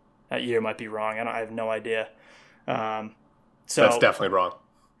 That year might be wrong. I have no idea. So that's definitely wrong.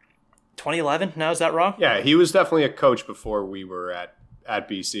 2011? Now is that wrong? Yeah, he was definitely a coach before we were at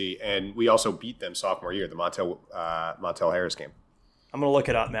BC, and we also beat them sophomore year, the Montel Harris game. I'm going to look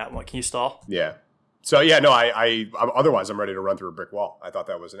it up, Matt. Can you stall? Yeah. So, yeah, no, otherwise I'm ready to run through a brick wall. I thought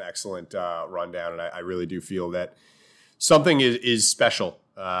that was an excellent rundown, and I really do feel that something is special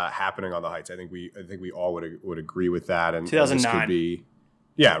happening on the Heights. I think we all would agree with that. And 2009. This could be,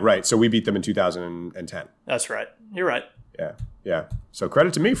 yeah, right. So we beat them in 2010. That's right. You're right. Yeah. So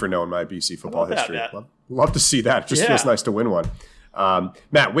credit to me for knowing my BC football history. That, love to see that. It just feels nice to win one.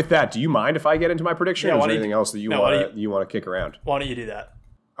 Matt, with that, do you mind if I get into my prediction, or is there anything else that you want to kick around? Why don't you do that?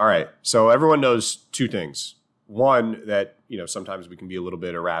 All right. So everyone knows two things. One, that sometimes we can be a little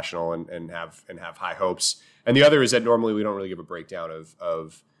bit irrational and have high hopes, and the other is that normally we don't really give a breakdown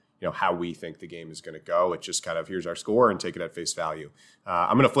of how we think the game is going to go. It's just kind of, here's our score and take it at face value.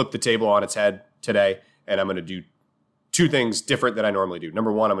 I'm going to flip the table on its head today, and I'm going to do two things different than I normally do.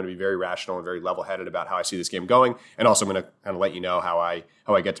 Number one, I'm going to be very rational and very level-headed about how I see this game going, and also I'm going to kind of let you know how I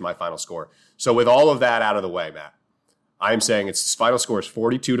get to my final score. So with all of that out of the way, Matt, I am saying its final score is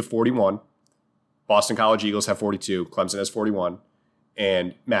 42-41. Boston College Eagles have 42. Clemson has 41.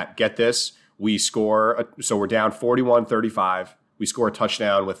 And Matt, get this. We score, so we're down 41-35. We score a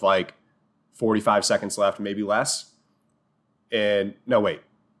touchdown with 45 seconds left, maybe less. And no, wait.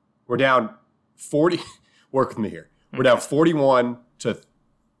 We're down 40. Work with me here. We're down 41 to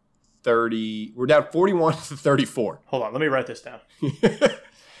 30. We're down 41 to 34. Hold on. Let me write this down.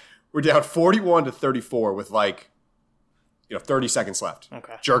 We're down 41 to 34 with 30 seconds left.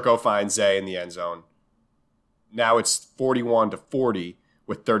 Okay. Jerko finds Zay in the end zone. Now it's 41 to 40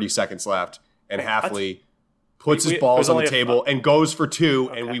 with 30 seconds left, and Hafley puts his balls on the table and goes for two,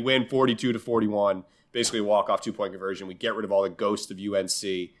 and we win 42 to 41. Basically a walk-off 2-point conversion. We get rid of all the ghosts of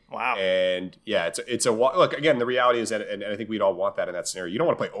UNC. Wow. And yeah, it's a look. Again, the reality is that, and I think we'd all want that in that scenario. You don't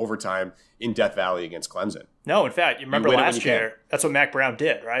want to play overtime in Death Valley against Clemson. No, in fact, you remember last year, that's what Mac Brown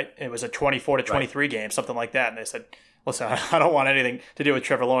did, right? It was a 24 to 23 game, something like that, and they said, listen, I don't want anything to do with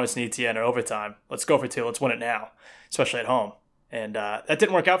Trevor Lawrence and ETN or overtime. Let's go for two. Let's win it now, especially at home. And that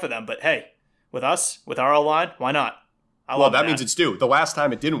didn't work out for them. But hey, with us, with our O-line, why not? That means it's due. The last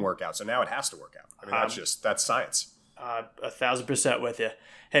time it didn't work out, so now it has to work out. I mean, that's science. 1,000% with you.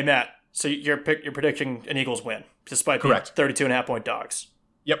 Hey, Matt, so you're predicting an Eagles win, despite being correct 32.5-point dogs.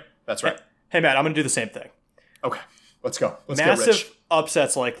 Yep, that's right. Hey, Matt, I'm going to do the same thing. Okay, let's go. Let's Massive get rich.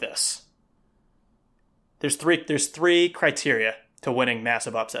 upsets like this. There's three criteria to winning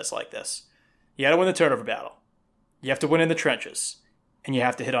massive upsets like this. You got to win the turnover battle. You have to win in the trenches. And you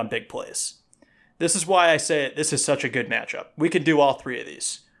have to hit on big plays. This is why I say this is such a good matchup. We can do all three of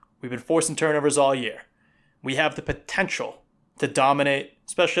these. We've been forcing turnovers all year. We have the potential to dominate,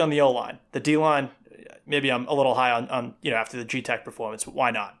 especially on the O-line. The D-line, maybe I'm a little high on after the G-Tech performance, but why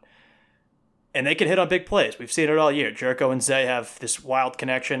not? And they can hit on big plays. We've seen it all year. Jericho and Zay have this wild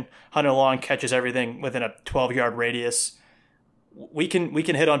connection. Hunter Long catches everything within a 12-yard radius. We can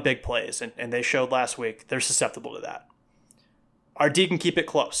hit on big plays, and they showed last week they're susceptible to that. Our D can keep it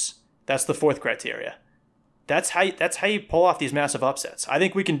close. That's the fourth criteria. That's how you pull off these massive upsets. I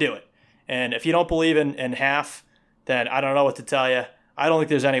think we can do it. And if you don't believe in half, then I don't know what to tell you. I don't think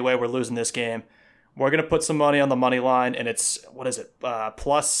there's any way we're losing this game. We're going to put some money on the money line, and it's, what is it,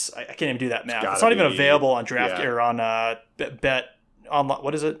 plus, I can't even do that math. It's not even available on draft or on Bet Online.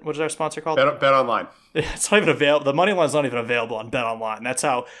 What is it? What is our sponsor called? Bet Online. It's not even available. The money line's not even available on Bet Online. That's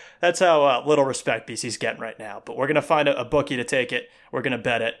how little respect BC's getting right now. But we're going to find a bookie to take it. We're going to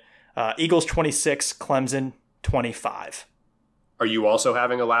bet it. Eagles 26, Clemson 25. Are you also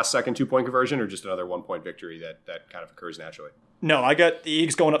having a last-second 2-point conversion or just another 1-point victory that kind of occurs naturally? No, I got the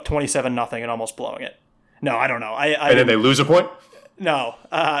Eagles going up 27-0 and almost blowing it. No, I don't know. And then they lose a point? No.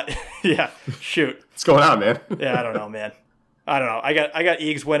 Yeah, shoot. What's going on, man? Yeah, I don't know, man. I don't know. I got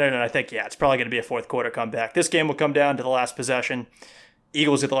Eagles winning, and I think, it's probably going to be a fourth quarter comeback. This game will come down to the last possession.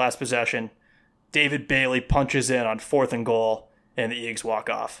 Eagles get the last possession. David Bailey punches in on 4th and goal, and the Eagles walk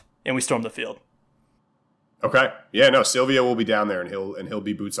off, and we storm the field. Okay. Yeah, no, Silvio will be down there, and he'll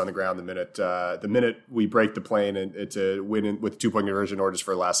be boots on the ground the minute we break the plane and to win with 2-point conversion or just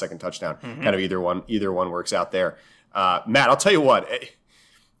for a last-second touchdown. Mm-hmm. Kind of either one works out there. Matt, I'll tell you what.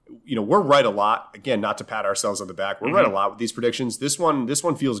 We're right a lot. Again, not to pat ourselves on the back. We're right a lot with these predictions. This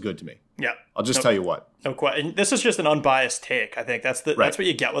one feels good to me. Yeah. I'll just tell you what. No question. This is just an unbiased take. I think that's what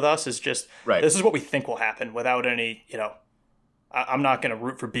you get with us is just this is what we think will happen without any, I'm not going to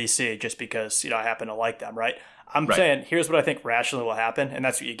root for BC just because, I happen to like them, right? I'm saying here's what I think rationally will happen, and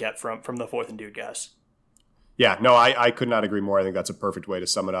that's what you get from the 4th and Dude guys. Yeah, no, I could not agree more. I think that's a perfect way to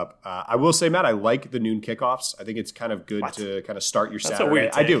sum it up. I will say, Matt, I like the noon kickoffs. I think it's kind of good to kind of start your Saturday. A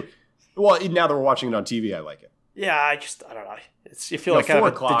weird take. I do. Well, now that we're watching it on TV, I like it. Yeah, I don't know. You feel like kind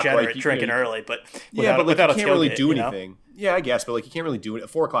of a degenerate drinking early, but without you can't really tailgate, do anything. Yeah, I guess, but you can't really do it. A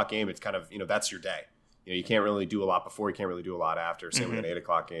 4:00 game, it's kind of that's your day. You can't really do a lot before. You can't really do a lot after. Same with an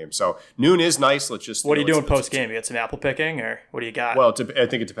 8:00 game. So noon is nice. Let's just. What are you doing post game? You got some apple picking, or what do you got? Well, I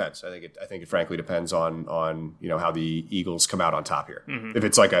think it depends. I think it frankly depends on how the Eagles come out on top here. Mm-hmm. If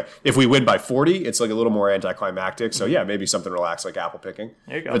it's if we win by 40, it's like a little more anticlimactic. So yeah, maybe something relaxed like apple picking.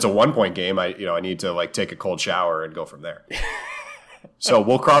 There you go. If it's a 1-point game, I need to take a cold shower and go from there. So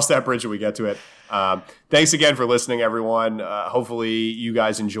we'll cross that bridge when we get to it. Thanks again for listening, everyone. Hopefully you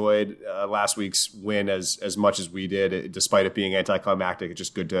guys enjoyed last week's win as much as we did, despite it being anticlimactic. It's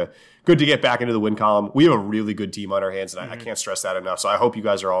just good to get back into the win column. We have a really good team on our hands, and I can't stress that enough. So I hope you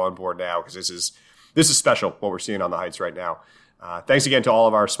guys are all on board now because this is special what we're seeing on the Heights right now. Thanks again to all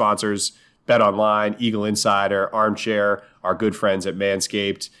of our sponsors, Bet Online, Eagle Insider, Armchair, our good friends at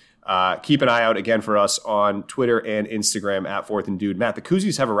Manscaped. Keep an eye out again for us on Twitter and Instagram at 4th and Dude. Matt, the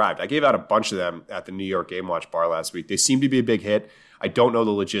koozies have arrived. I gave out a bunch of them at the New York Game Watch bar last week. They seem to be a big hit. I don't know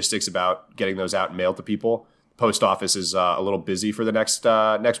the logistics about getting those out and mailed to people. Post office is a little busy for the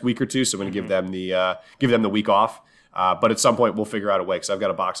next week or two, so I'm going to give them the week off. But at some point we'll figure out a way because I've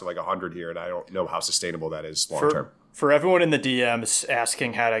got a box of 100 here, and I don't know how sustainable that is long term. For everyone in the DMs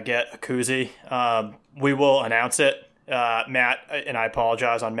asking how to get a koozie, we will announce it. Matt, and I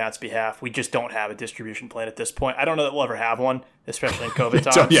apologize on Matt's behalf. We just don't have a distribution plan at this point. I don't know that we'll ever have one, especially in COVID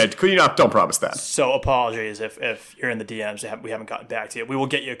times. Don't promise that. So apologies if you're in the DMs. We haven't gotten back to you. We will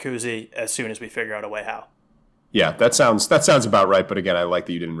get you a koozie as soon as we figure out a way how. Yeah, that sounds about right. But again, I like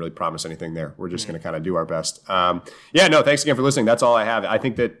that you didn't really promise anything there. We're just going to kind of do our best. Thanks again for listening. That's all I have. I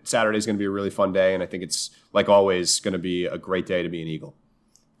think that Saturday is going to be a really fun day, and I think it's, like always, going to be a great day to be an Eagle.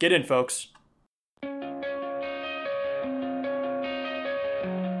 Get in, folks.